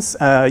disciplines,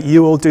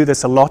 you all do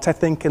this a lot, I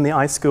think, in the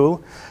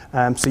iSchool,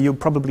 so you'll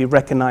probably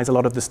recognize a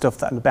lot of the stuff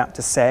that I'm about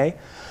to say.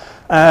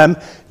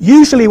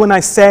 Usually when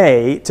I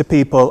say to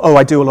people, oh,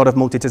 I do a lot of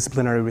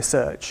multidisciplinary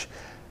research,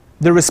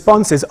 the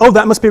response is, oh,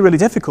 that must be really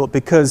difficult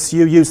because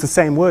you use the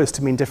same words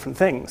to mean different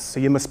things, so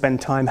you must spend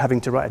time having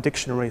to write a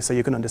dictionary so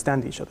you can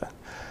understand each other.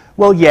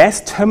 Well,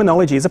 yes,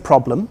 terminology is a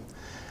problem,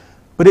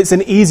 but it's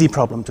an easy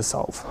problem to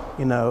solve.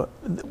 You know,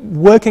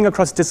 working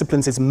across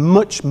disciplines is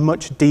much,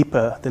 much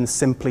deeper than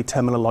simply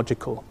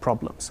terminological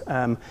problems.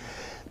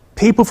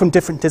 People from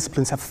different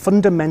disciplines have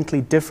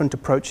fundamentally different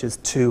approaches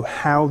to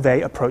how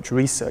they approach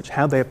research,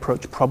 how they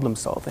approach problem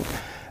solving.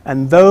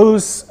 And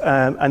those,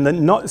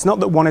 it's not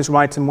that one is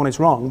right and one is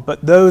wrong, but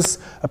those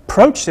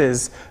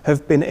approaches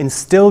have been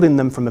instilled in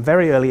them from a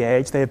very early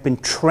age. They have been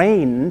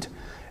trained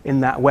in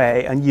that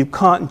way, and you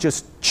can't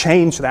just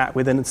change that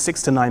within a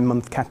 6 to 9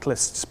 month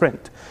Catalyst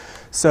sprint.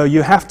 So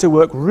you have to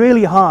work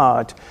really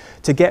hard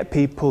to get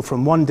people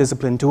from one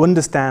discipline to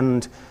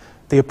understand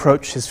the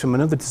approaches from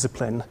another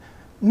discipline,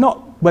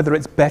 not whether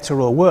it's better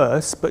or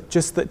worse, but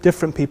just that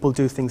different people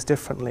do things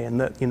differently,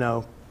 and that, you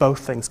know, both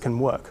things can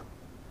work.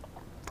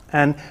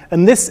 And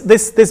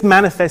this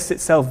manifests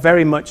itself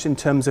very much in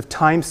terms of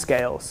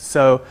timescales.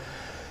 So,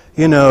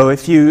 You know,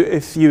 if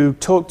you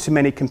talk to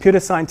many computer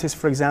scientists,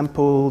 for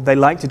example, they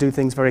like to do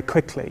things very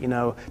quickly. You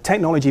know,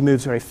 technology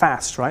moves very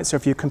fast, right? So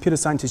if you're a computer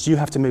scientist, you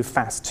have to move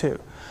fast too.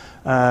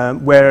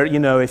 Where, you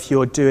know, if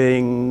you're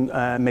doing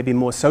maybe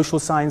more social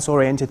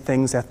science-oriented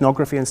things,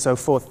 ethnography and so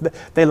forth,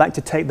 they like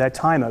to take their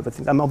time over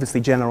things. I'm obviously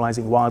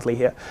generalizing wildly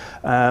here.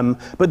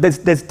 But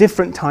there's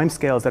different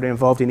timescales that are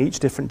involved in each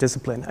different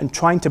discipline, and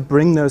trying to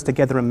bring those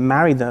together and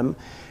marry them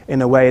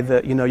in a way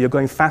that, you know, you're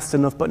going fast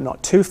enough but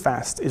not too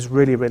fast is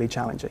really, really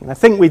challenging. And I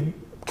think we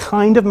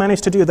kind of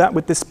managed to do that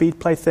with this speed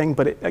play thing,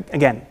 but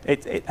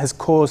it has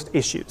caused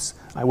issues.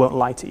 I won't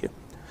lie to you.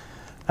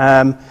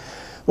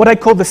 What I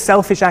call the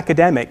selfish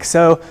academic.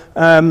 So,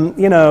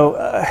 you know,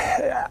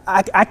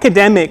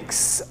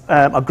 academics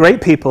are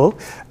great people.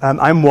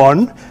 I'm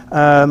one,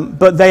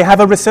 but they have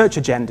a research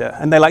agenda,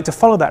 and they like to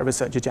follow that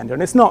research agenda.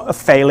 And it's not a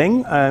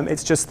failing.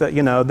 It's just that,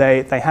 you know,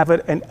 they have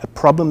a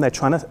problem they're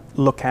trying to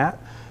look at,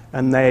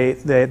 and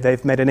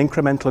they've made an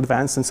incremental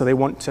advance, and so they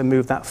want to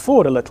move that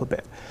forward a little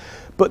bit.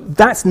 But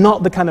that's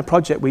not the kind of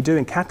project we do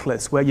in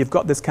Catalyst, where you've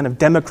got this kind of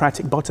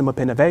democratic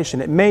bottom-up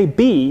innovation. It may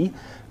be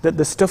that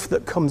the stuff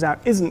that comes out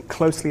isn't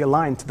closely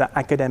aligned to that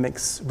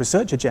academic's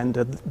research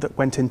agenda that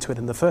went into it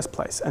in the first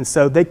place. And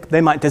so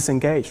they might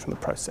disengage from the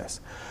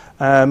process.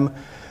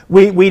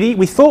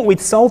 We thought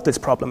we'd solved this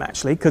problem,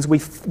 actually, because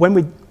when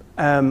we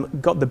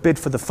got the bid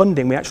for the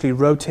funding, we actually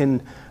wrote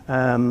in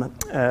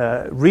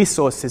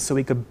resources so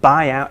we could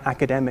buy out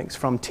academics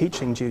from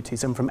teaching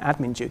duties and from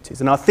admin duties.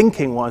 And our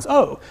thinking was,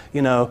 oh,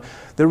 you know,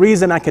 the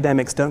reason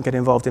academics don't get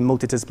involved in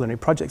multidisciplinary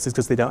projects is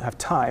because they don't have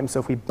time. So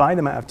if we buy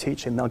them out of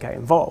teaching, they'll get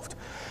involved.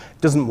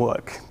 It doesn't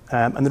work.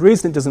 And the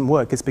reason it doesn't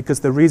work is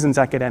because the reasons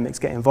academics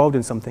get involved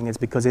in something is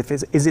because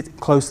is it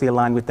closely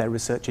aligned with their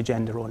research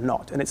agenda or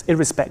not? And it's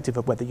irrespective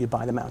of whether you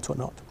buy them out or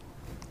not.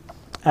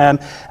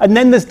 And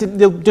then there's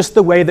just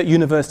the way that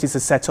universities are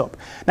set up.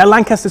 Now,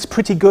 Lancaster's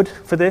pretty good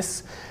for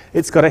this.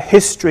 It's got a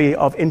history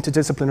of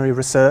interdisciplinary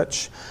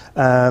research.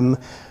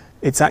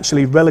 It's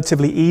actually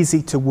relatively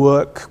easy to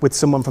work with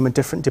someone from a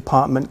different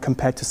department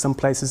compared to some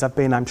places I've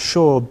been. I'm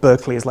sure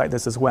Berkeley is like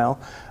this as well.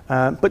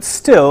 But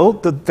still,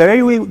 the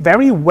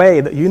very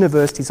way that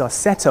universities are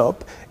set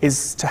up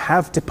is to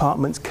have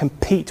departments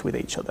compete with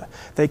each other.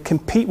 They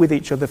compete with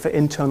each other for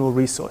internal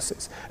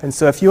resources. And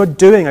so if you're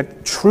doing a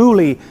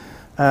truly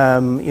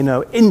you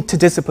know,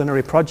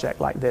 interdisciplinary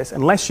project like this,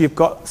 unless you've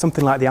got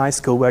something like the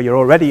iSchool where you're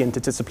already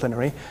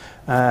interdisciplinary,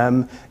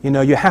 you know,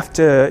 you have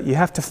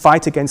to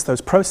fight against those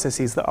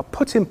processes that are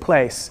put in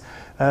place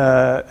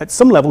at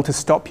some level to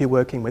stop you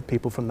working with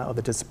people from that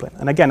other discipline.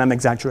 And again, I'm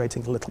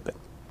exaggerating a little bit.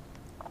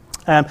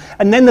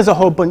 And then there's a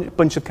whole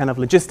bunch of kind of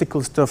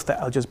logistical stuff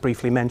that I'll just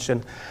briefly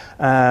mention.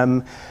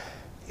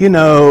 You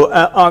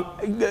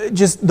know,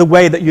 just the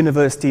way that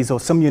universities or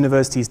some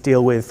universities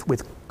deal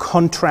with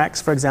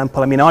contracts, for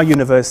example. I mean, our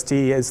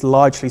university is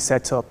largely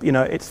set up, you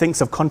know, it thinks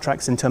of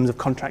contracts in terms of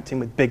contracting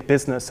with big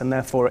business, and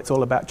therefore it's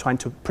all about trying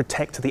to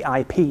protect the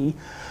IP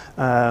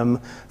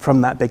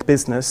from that big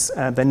business.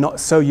 They're not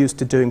so used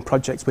to doing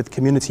projects with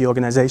community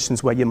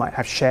organizations where you might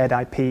have shared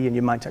IP and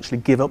you might actually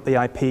give up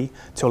the IP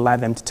to allow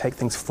them to take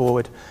things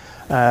forward.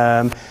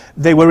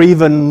 They were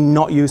even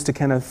not used to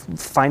kind of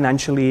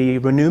financially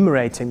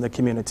remunerating the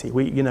community.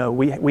 We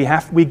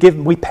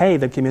pay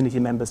the community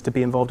members to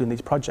be involved in these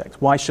projects.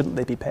 Why shouldn't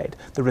they be paid?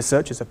 The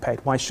researchers are paid.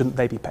 Why shouldn't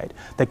they be paid?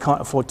 They can't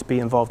afford to be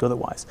involved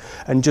otherwise.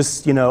 And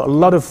just, you know, a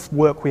lot of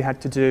work we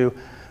had to do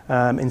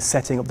in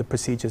setting up the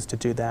procedures to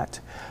do that.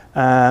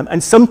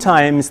 And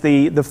sometimes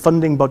the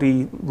funding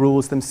body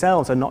rules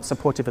themselves are not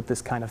supportive of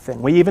this kind of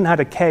thing. We even had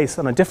a case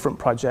on a different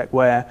project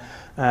where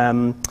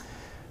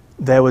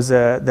there was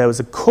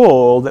a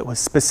call that was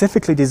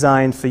specifically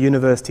designed for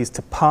universities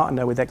to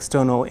partner with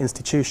external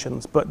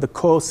institutions, but the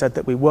call said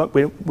that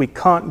we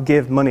can't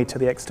give money to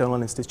the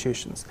external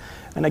institutions.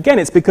 And again,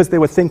 it's because they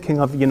were thinking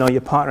of, you know, you're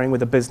partnering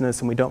with a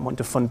business and we don't want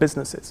to fund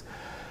businesses.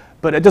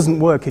 But it doesn't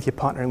work if you're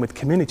partnering with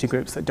community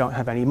groups that don't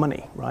have any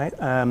money, right?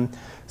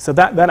 So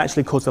that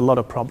actually caused a lot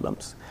of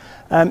problems.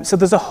 So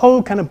there's a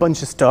whole kind of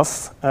bunch of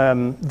stuff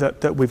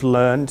that we've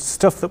learned,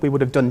 stuff that we would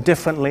have done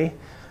differently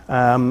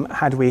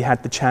had we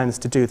had the chance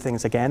to do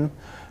things again.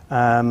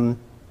 And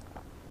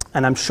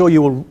I'm sure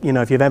you will, you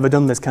know, if you've ever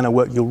done this kind of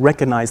work, you'll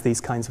recognize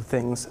these kinds of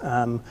things.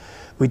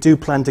 We do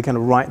plan to kind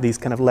of write these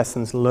kind of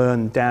lessons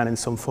learned down in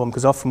some form,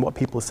 because often what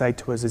people say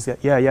to us is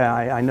that,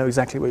 I know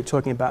exactly what you're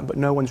talking about, but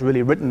no one's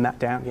really written that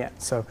down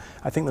yet. So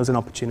I think there's an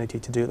opportunity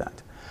to do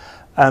that.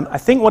 I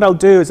think what I'll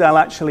do is I'll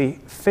actually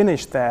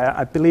finish there.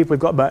 I believe we've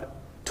got about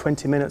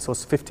 20 minutes or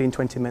 15,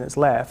 20 minutes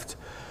left.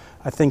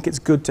 I think it's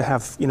good to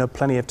have, you know,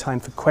 plenty of time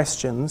for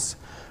questions.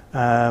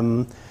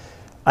 I'm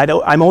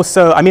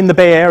in the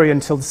Bay Area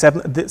until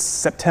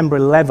September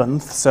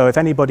 11th, so if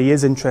anybody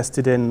is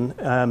interested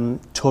in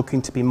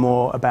talking to me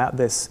more about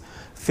this,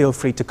 feel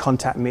free to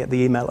contact me at the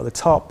email at the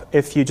top.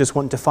 If you just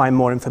want to find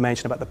more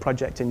information about the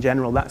project in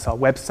general, that's our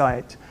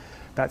website,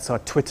 that's our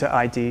Twitter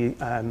ID.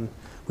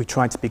 We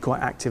try to be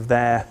quite active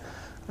there,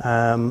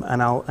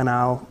 and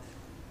I'll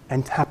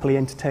happily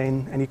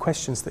entertain any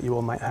questions that you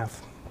all might have.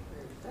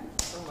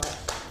 Thanks so much.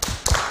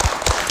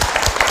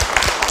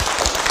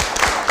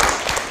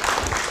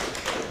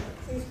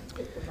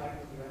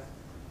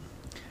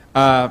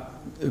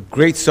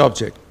 Great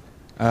subject.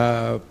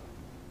 So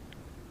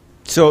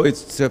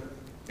it's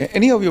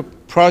any of your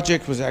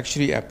project was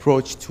actually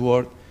approached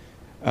toward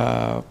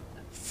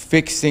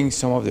fixing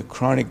some of the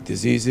chronic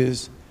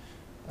diseases,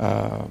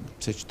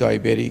 such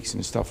diabetics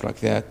and stuff like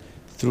that,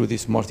 through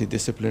this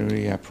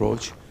multidisciplinary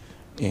approach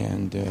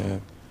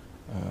and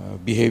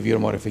behavior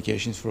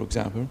modifications, for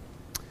example?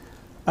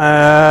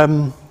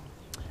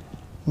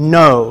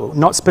 No,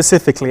 not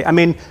specifically. I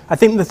mean, I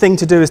think the thing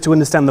to do is to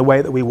understand the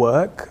way that we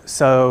work.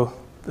 So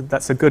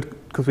that's a good,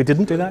 because we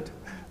didn't do that?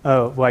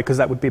 Oh, why? Because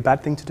that would be a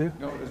bad thing to do?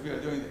 No, because we are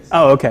doing this.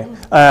 Oh, okay.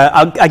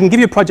 I can give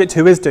you a project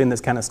who is doing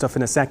this kind of stuff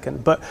in a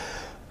second. But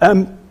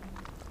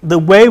the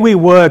way we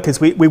work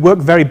is we work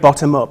very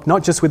bottom up,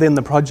 not just within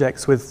the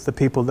projects with the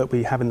people that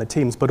we have in the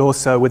teams, but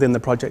also within the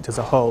project as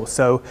a whole.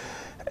 So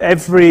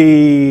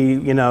every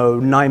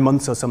 9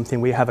 months or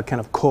something, we have a kind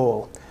of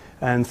call.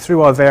 And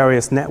through our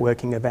various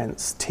networking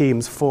events,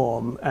 teams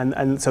form,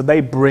 and so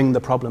they bring the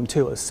problem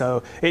to us.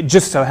 So it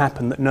just so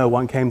happened that no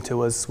one came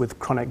to us with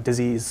chronic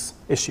disease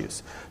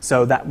issues.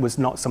 So that was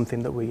not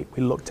something that we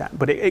looked at,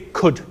 but it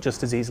could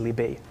just as easily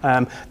be.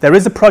 There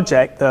is a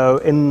project, though,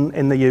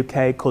 in the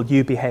UK called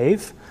You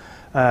Behave,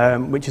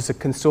 which is a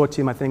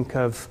consortium, I think,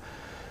 of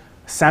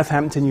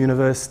Southampton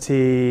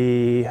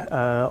University,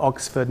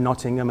 Oxford,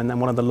 Nottingham, and then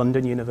one of the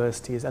London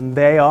universities, and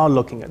they are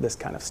looking at this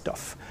kind of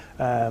stuff.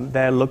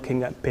 They're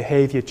looking at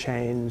behavior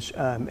change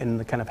in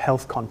the kind of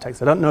health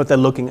context. I don't know if they're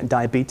looking at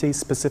diabetes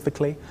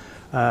specifically,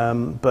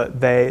 but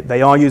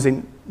they are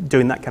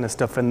doing that kind of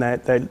stuff, and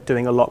they're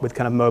doing a lot with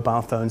kind of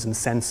mobile phones and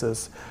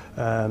sensors.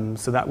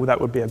 So that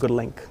would be a good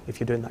link if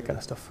you're doing that kind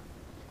of stuff.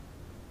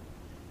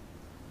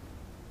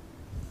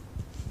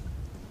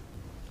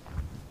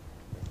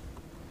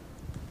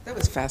 That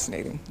was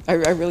fascinating. I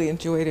really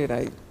enjoyed it.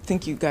 I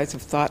think you guys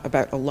have thought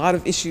about a lot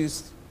of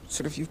issues,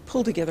 you've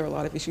pulled together a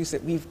lot of issues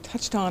that we've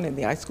touched on in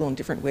the iSchool in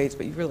different ways,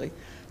 but you really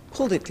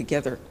pulled it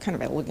together kind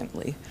of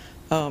elegantly.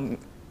 I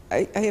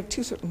have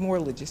two sort of more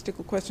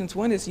logistical questions.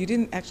 One is, you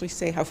didn't actually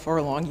say how far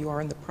along you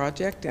are in the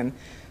project and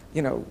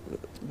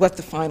what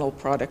the final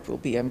product will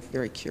be. I'm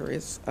very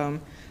curious.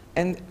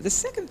 And the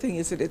second thing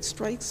is that it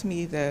strikes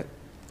me that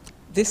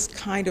this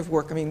kind of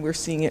work, I mean, we're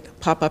seeing it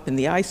pop up in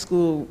the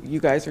iSchool, you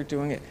guys are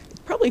doing it. It's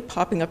probably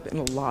popping up in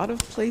a lot of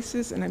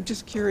places, and I'm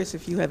just curious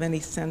if you have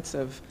any sense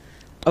of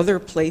other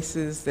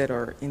places that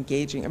are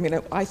engaging. I mean,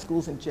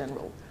 iSchools in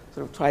general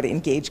sort of try to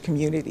engage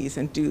communities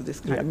and do this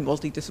kind of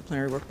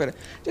multidisciplinary work, but I'm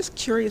just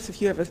curious if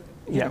you have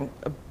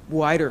a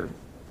wider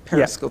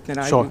periscope than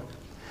I do.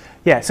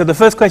 Yeah, so the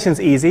first question is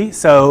easy.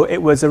 So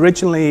it was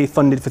originally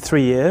funded for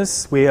 3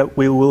 years.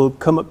 We will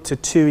come up to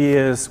 2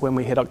 years when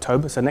we hit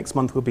October. So next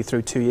month we'll be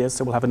through 2 years,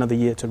 so we'll have another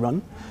year to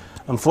run.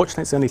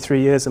 Unfortunately, it's only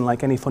 3 years, and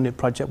like any funded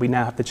project, we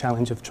now have the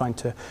challenge of trying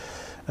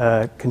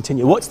to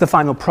continue. What's the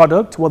final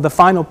product? Well, the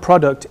final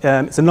product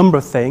is a number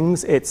of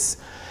things. It's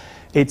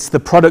the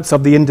products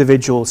of the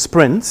individual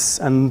sprints,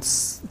 and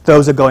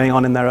those are going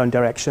on in their own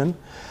direction.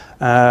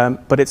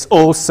 But it's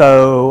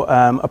also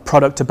a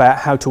product about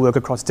how to work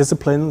across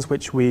disciplines,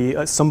 which we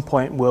at some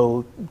point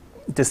will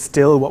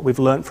distill what we've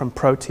learned from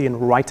Proti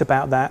and write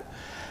about that.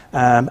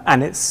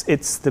 And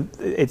it's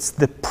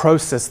the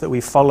process that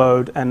we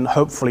followed, and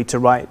hopefully to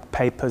write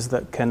papers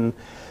that can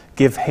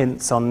give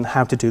hints on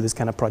how to do this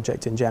kind of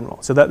project in general.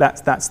 So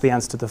that's the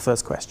answer to the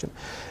first question.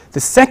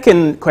 The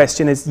second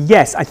question is,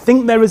 yes, I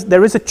think there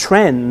is a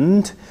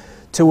trend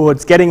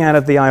towards getting out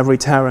of the ivory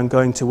tower and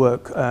going to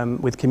work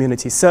with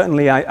communities.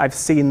 Certainly, I've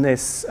seen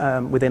this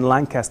within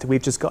Lancaster.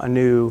 We've just got a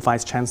new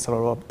vice chancellor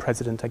or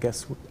president, I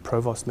guess,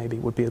 provost maybe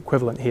would be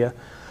equivalent here.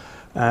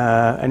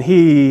 And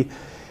he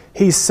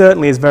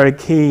certainly is very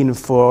keen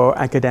for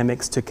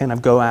academics to kind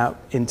of go out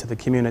into the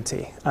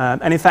community.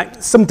 And in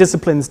fact, some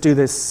disciplines do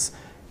this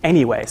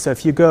anyway. So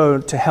if you go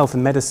to health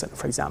and medicine,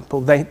 for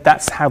example,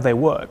 that's how they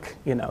work.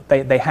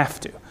 They have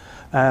to.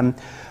 And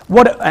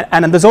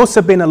there's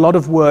also been a lot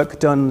of work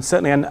done,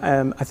 certainly,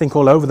 I think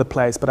all over the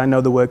place, but I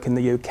know the work in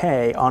the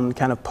UK on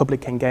kind of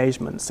public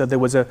engagement. So there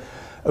was a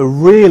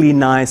really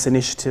nice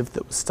initiative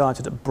that was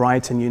started at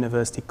Brighton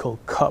University called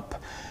CUP,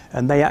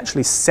 and they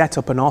actually set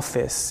up an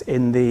office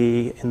in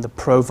the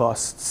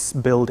provost's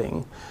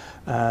building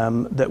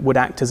that would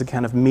act as a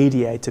kind of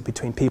mediator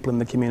between people in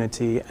the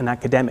community and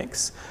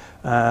academics.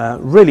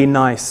 Really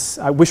nice.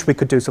 I wish we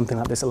could do something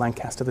like this at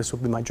Lancaster. This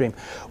would be my dream.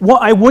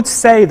 What I would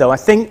say, though, I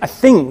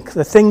think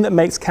the thing that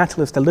makes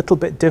Catalyst a little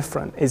bit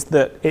different is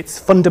that it's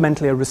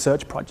fundamentally a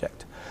research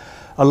project.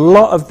 A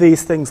lot of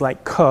these things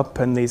like CUP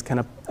and these kind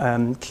of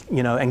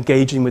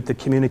engaging with the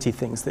community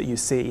things that you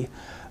see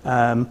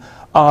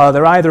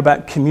they're either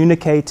about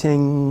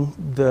communicating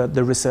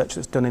the research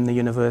that's done in the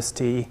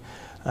university,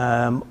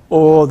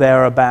 or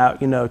they're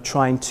about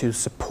trying to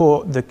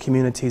support the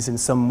communities in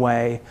some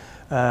way.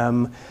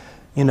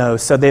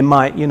 So they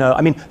might,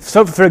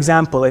 so for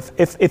example,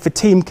 if a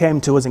team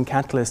came to us in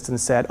Catalyst and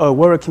said, oh,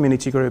 we're a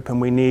community group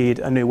and we need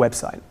a new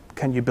website,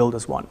 can you build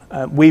us one?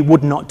 We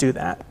would not do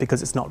that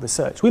because it's not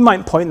research. We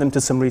might point them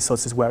to some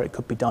resources where it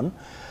could be done.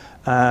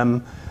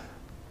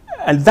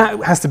 and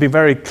that has to be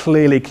very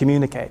clearly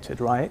communicated,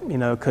 right? You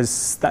know,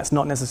 because that's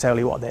not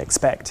necessarily what they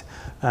expect.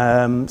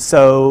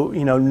 So,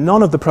 you know,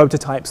 none of the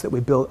prototypes that we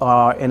built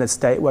are in a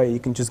state where you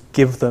can just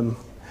give them,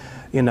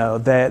 you know,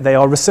 they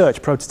are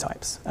research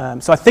prototypes.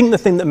 So I think the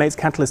thing that makes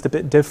Catalyst a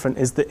bit different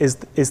is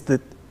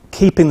the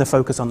keeping the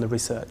focus on the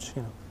research,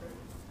 you know.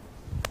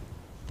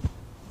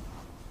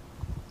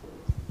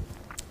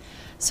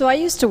 So I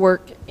used to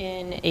work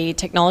in a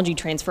technology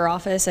transfer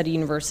office at a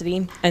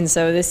university, and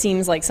so this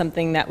seems like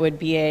something that would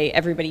be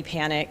everybody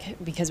panic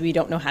because we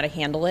don't know how to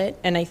handle it.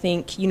 And I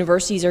think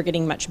universities are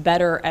getting much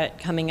better at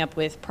coming up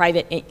with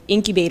private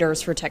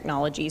incubators for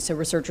technology so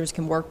researchers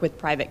can work with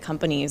private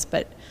companies.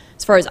 But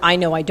as far as I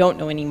know, I don't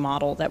know any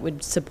model that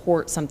would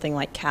support something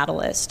like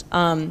Catalyst.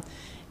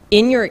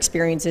 In your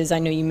experiences, I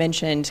know you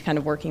mentioned kind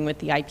of working with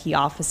the IP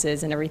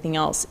offices and everything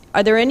else.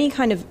 Are there any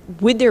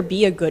would there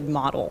be a good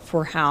model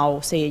for how,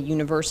 say, a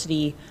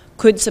university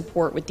could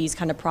support with these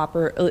kind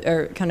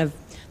of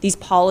these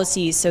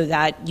policies so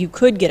that you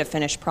could get a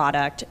finished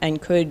product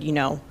and could, you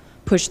know,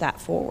 push that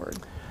forward?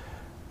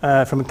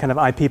 From a kind of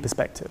IP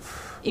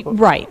perspective?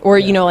 Right, or,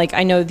 you know, like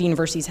I know the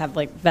universities have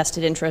like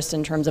vested interest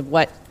in terms of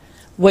what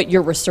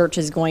your research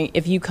is going,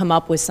 if you come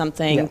up with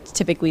something,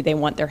 typically they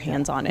want their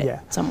hands on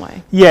it some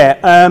way. Yeah,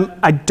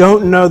 I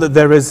don't know that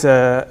there is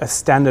a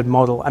standard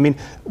model. I mean,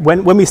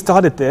 when we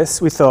started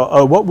this, we thought,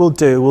 oh, what we'll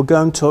do, we'll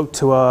go and talk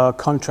to our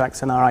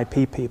contracts and our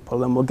IP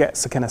people and we'll get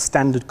some kind of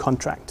standard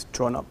contract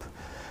drawn up.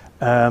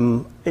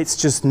 It's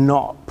just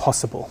not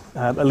possible,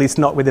 at least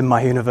not within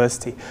my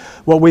university.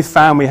 What we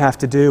found we have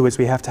to do is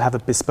we have to have a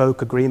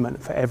bespoke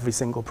agreement for every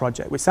single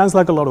project, which sounds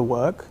like a lot of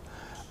work.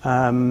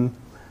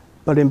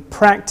 But in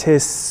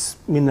practice,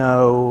 you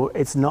know,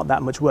 it's not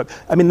that much work.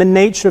 I mean, the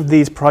nature of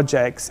these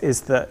projects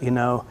is that, you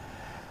know,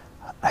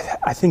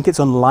 I think it's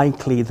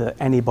unlikely that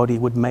anybody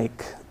would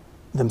make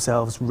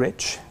themselves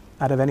rich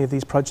out of any of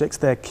these projects.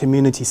 They're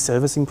community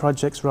servicing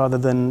projects rather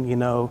than, you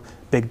know,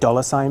 big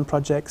dollar sign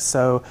projects.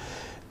 So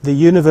the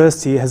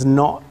university has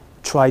not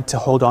tried to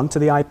hold on to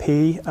the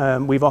IP.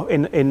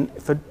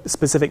 For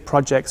specific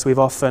projects, we've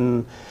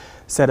often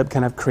set up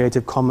kind of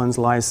Creative Commons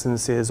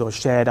licenses or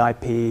shared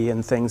IP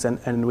and things,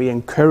 and we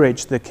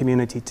encourage the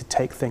community to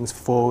take things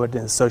forward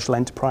in a social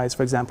enterprise,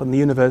 for example. And the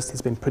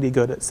university's been pretty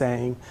good at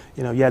saying,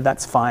 you know, yeah,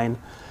 that's fine.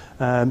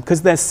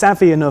 Because they're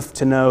savvy enough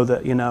to know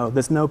that, you know,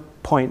 there's no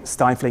point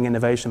stifling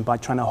innovation by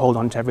trying to hold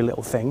on to every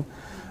little thing.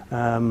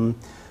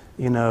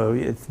 You know,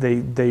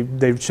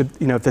 they should,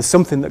 you know, if there's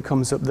something that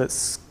comes up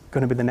that's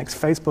going to be the next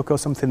Facebook or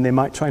something, they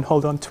might try and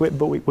hold on to it,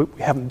 but we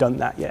haven't done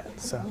that yet,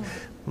 so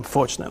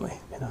unfortunately,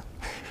 you know.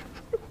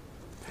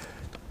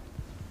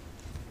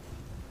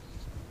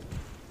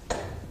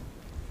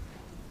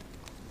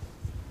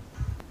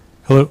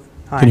 Hello,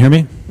 Hi. Can you hear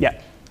me? Yeah.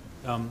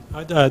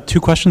 I had two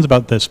questions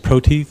about this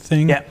Proti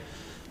thing. Yeah.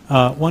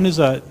 One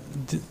is,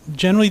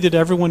 generally, did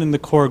everyone in the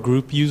core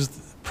group use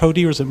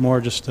Proti, or is it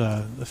more just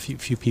a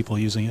few people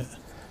using it?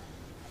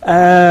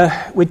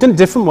 We've done it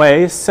different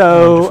ways.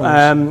 So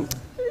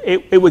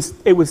there was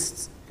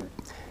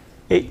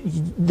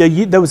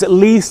at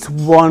least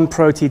one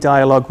Proti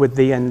dialogue with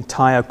the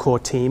entire core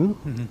team.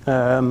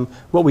 Mm-hmm.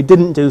 What we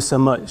didn't do so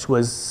much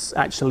was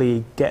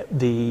actually get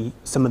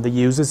some of the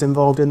users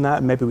involved in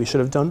that. Maybe we should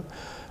have done.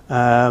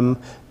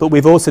 But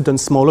we've also done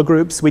smaller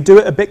groups. We do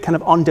it a bit kind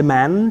of on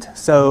demand.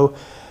 So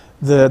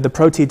the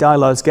Proti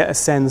dialogues get a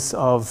sense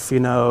of, you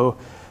know,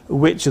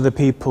 which of the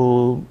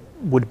people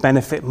would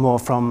benefit more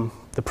from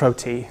the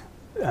Proti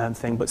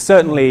thing, but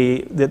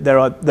certainly there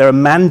are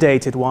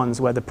mandated ones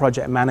where the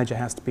project manager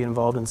has to be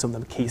involved and some of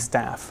the key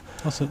staff.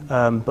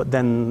 Awesome. But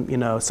then, you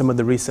know, some of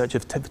the research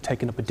have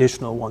taken up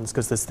additional ones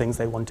because there's things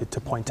they wanted to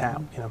point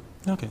out. You know.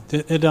 Okay.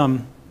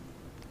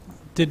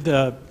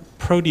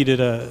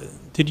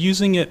 Did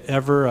using it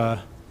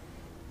ever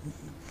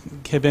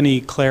give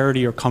any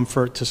clarity or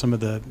comfort to some of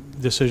the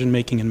decision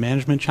making and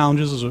management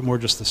challenges, or is it more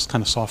just this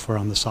kind of software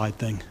on the side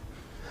thing?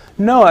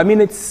 No, I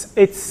mean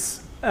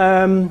it's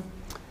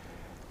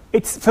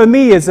for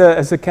me as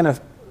a kind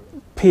of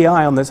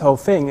PI on this whole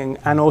thing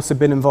and also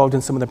been involved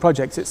in some of the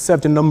projects, it's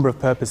served a number of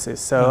purposes.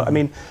 So, I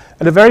mean,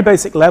 at a very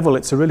basic level,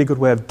 it's a really good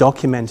way of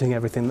documenting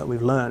everything that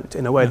we've learned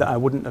in a way that I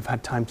wouldn't have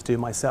had time to do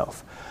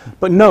myself.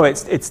 But no,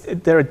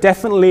 there are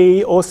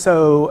definitely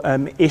also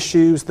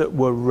issues that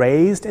were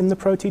raised in the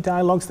Proti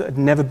dialogues that had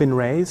never been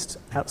raised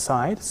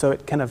outside. So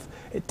it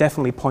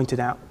definitely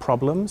pointed out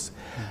problems,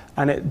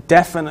 and it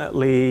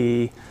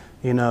definitely,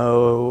 you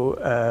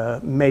know,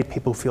 made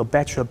people feel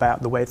better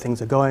about the way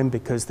things are going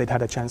because they'd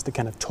had a chance to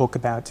kind of talk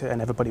about it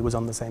and everybody was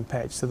on the same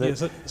page. So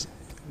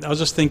I was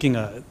just thinking,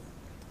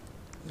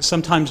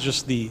 sometimes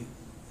just the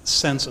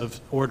sense of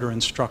order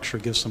and structure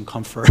gives some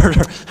comfort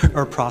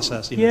or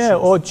process. Yeah,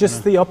 or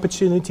just the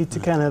opportunity to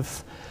kind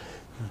of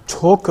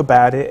talk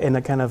about it in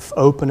a kind of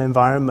open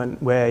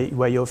environment where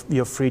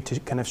you're free to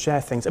kind of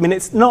share things. I mean,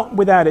 it's not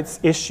without its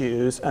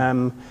issues.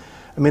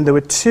 I mean, there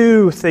were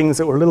two things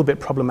that were a little bit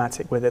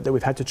problematic with it that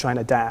we've had to try and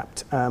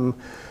adapt.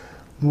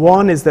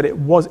 One is that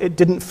it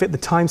didn't fit the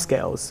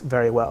timescales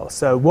very well.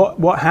 So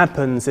what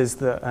happens is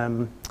that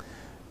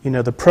you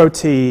know, the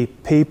Pro-T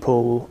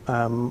people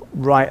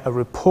write a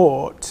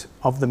report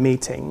of the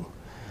meeting,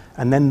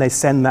 and then they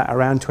send that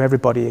around to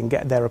everybody and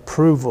get their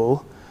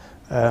approval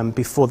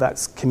before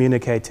that's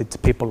communicated to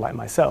people like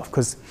myself,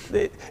 because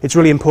it's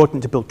really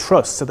important to build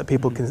trust so that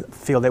people can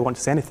feel they want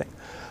to say anything.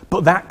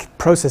 But that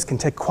process can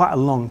take quite a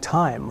long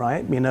time,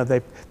 right? You know,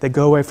 they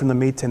go away from the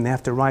meeting, they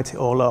have to write it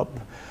all up,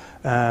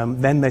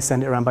 then they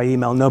send it around by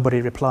email,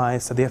 nobody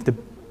replies, so they have to,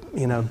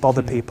 you know,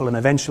 bother people, and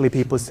eventually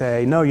people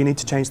say, no, you need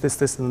to change this,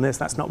 this, and this,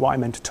 that's not what I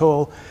meant at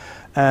all.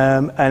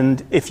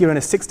 And if you're in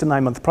a 6 to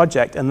 9 month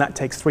project and that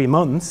takes 3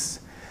 months,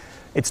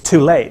 it's too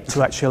late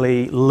to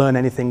actually learn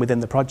anything within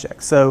the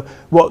project. So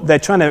what they're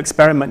trying to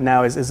experiment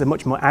now is a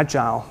much more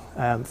agile,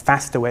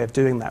 faster way of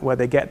doing that, where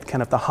they get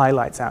kind of the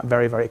highlights out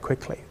very, very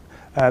quickly.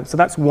 So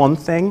that's one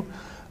thing.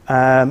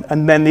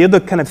 And then the other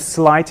kind of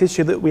slight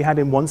issue that we had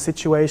in one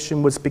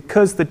situation was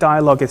because the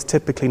dialogue is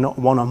typically not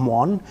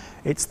one-on-one,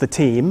 it's the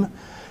team.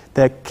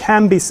 There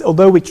can be,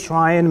 although we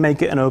try and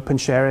make it an open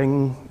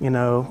sharing, you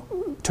know,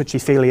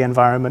 touchy-feely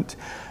environment,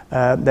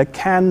 there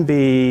can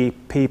be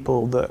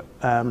people that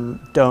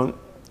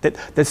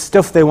there's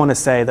stuff they want to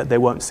say that they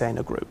won't say in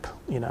a group,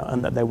 you know,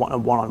 and that they want a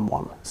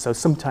one-on-one. So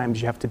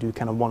sometimes you have to do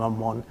kind of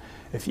one-on-one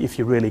if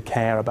you really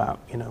care about,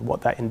 you know,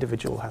 what that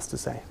individual has to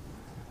say.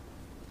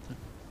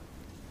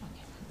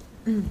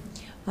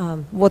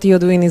 What you're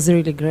doing is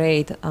really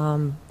great.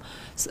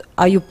 So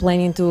are you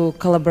planning to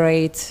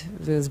collaborate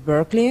with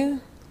Berkeley?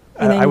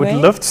 I would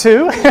love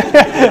to.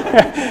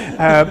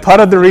 Part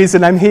of the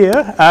reason I'm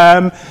here.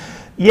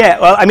 Yeah,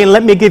 well, I mean,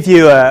 let me give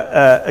you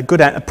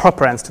a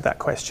proper answer to that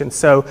question.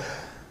 So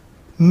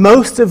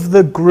most of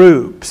the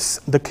groups,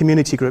 the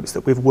community groups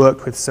that we've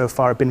worked with so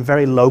far have been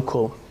very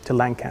local to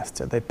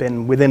Lancaster. They've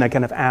been within a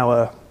kind of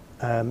hour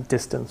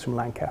distance from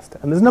Lancaster.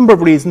 And there's a number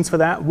of reasons for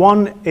that.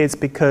 One is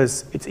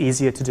because it's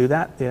easier to do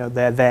that. You know,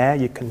 they're there,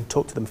 you can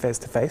talk to them face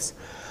to face.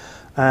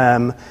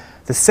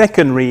 The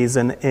second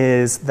reason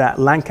is that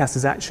Lancaster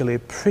is actually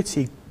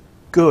pretty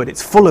good.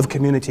 It's full of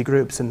community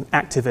groups and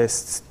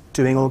activists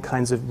doing all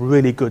kinds of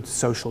really good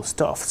social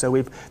stuff.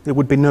 So there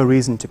would be no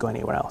reason to go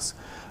anywhere else.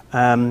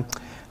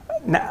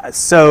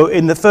 So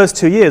in the first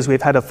 2 years,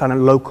 we've had a kind of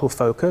local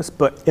focus,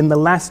 but in the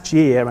last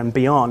year and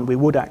beyond, we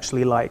would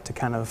actually like to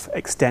kind of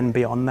extend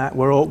beyond that.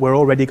 We're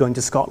already going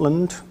to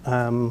Scotland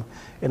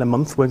in a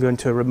month. We're going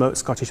to a remote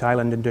Scottish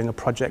island and doing a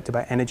project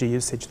about energy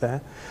usage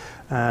there.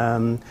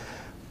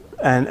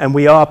 And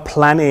we are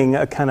planning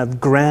a kind of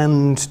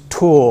grand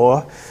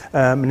tour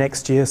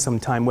next year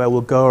sometime where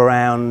we'll go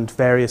around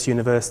various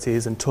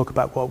universities and talk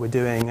about what we're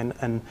doing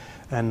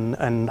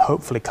and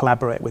hopefully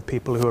collaborate with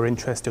people who are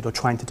interested or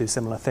trying to do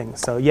similar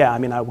things. So yeah, I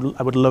mean, I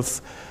would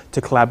love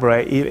to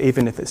collaborate,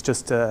 even if it's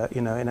just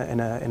you know,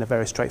 in a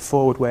very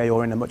straightforward way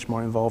or in a much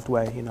more involved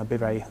way. You know, I'd be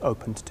very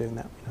open to doing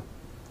that. You know.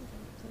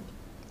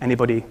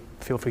 Anybody,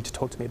 feel free to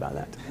talk to me about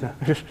that. You know.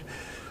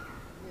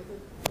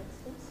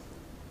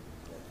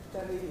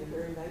 That may be a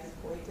very nice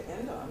point to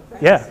end on.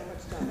 Thank Yeah. you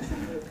so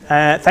much,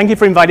 Jon. Thank you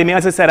for inviting me.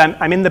 As I said,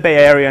 I'm in the Bay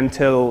Area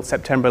until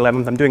September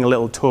 11th. I'm doing a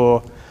little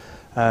tour,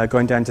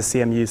 going down to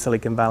CMU,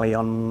 Silicon Valley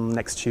on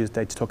next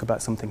Tuesday to talk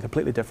about something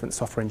completely different,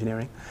 software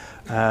engineering.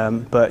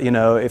 But you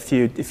know, if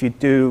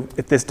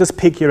this does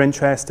pique your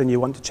interest and you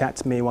want to chat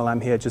to me while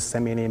I'm here, just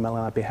send me an email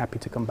and I'd be happy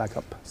to come back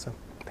up. So,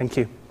 thank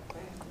you.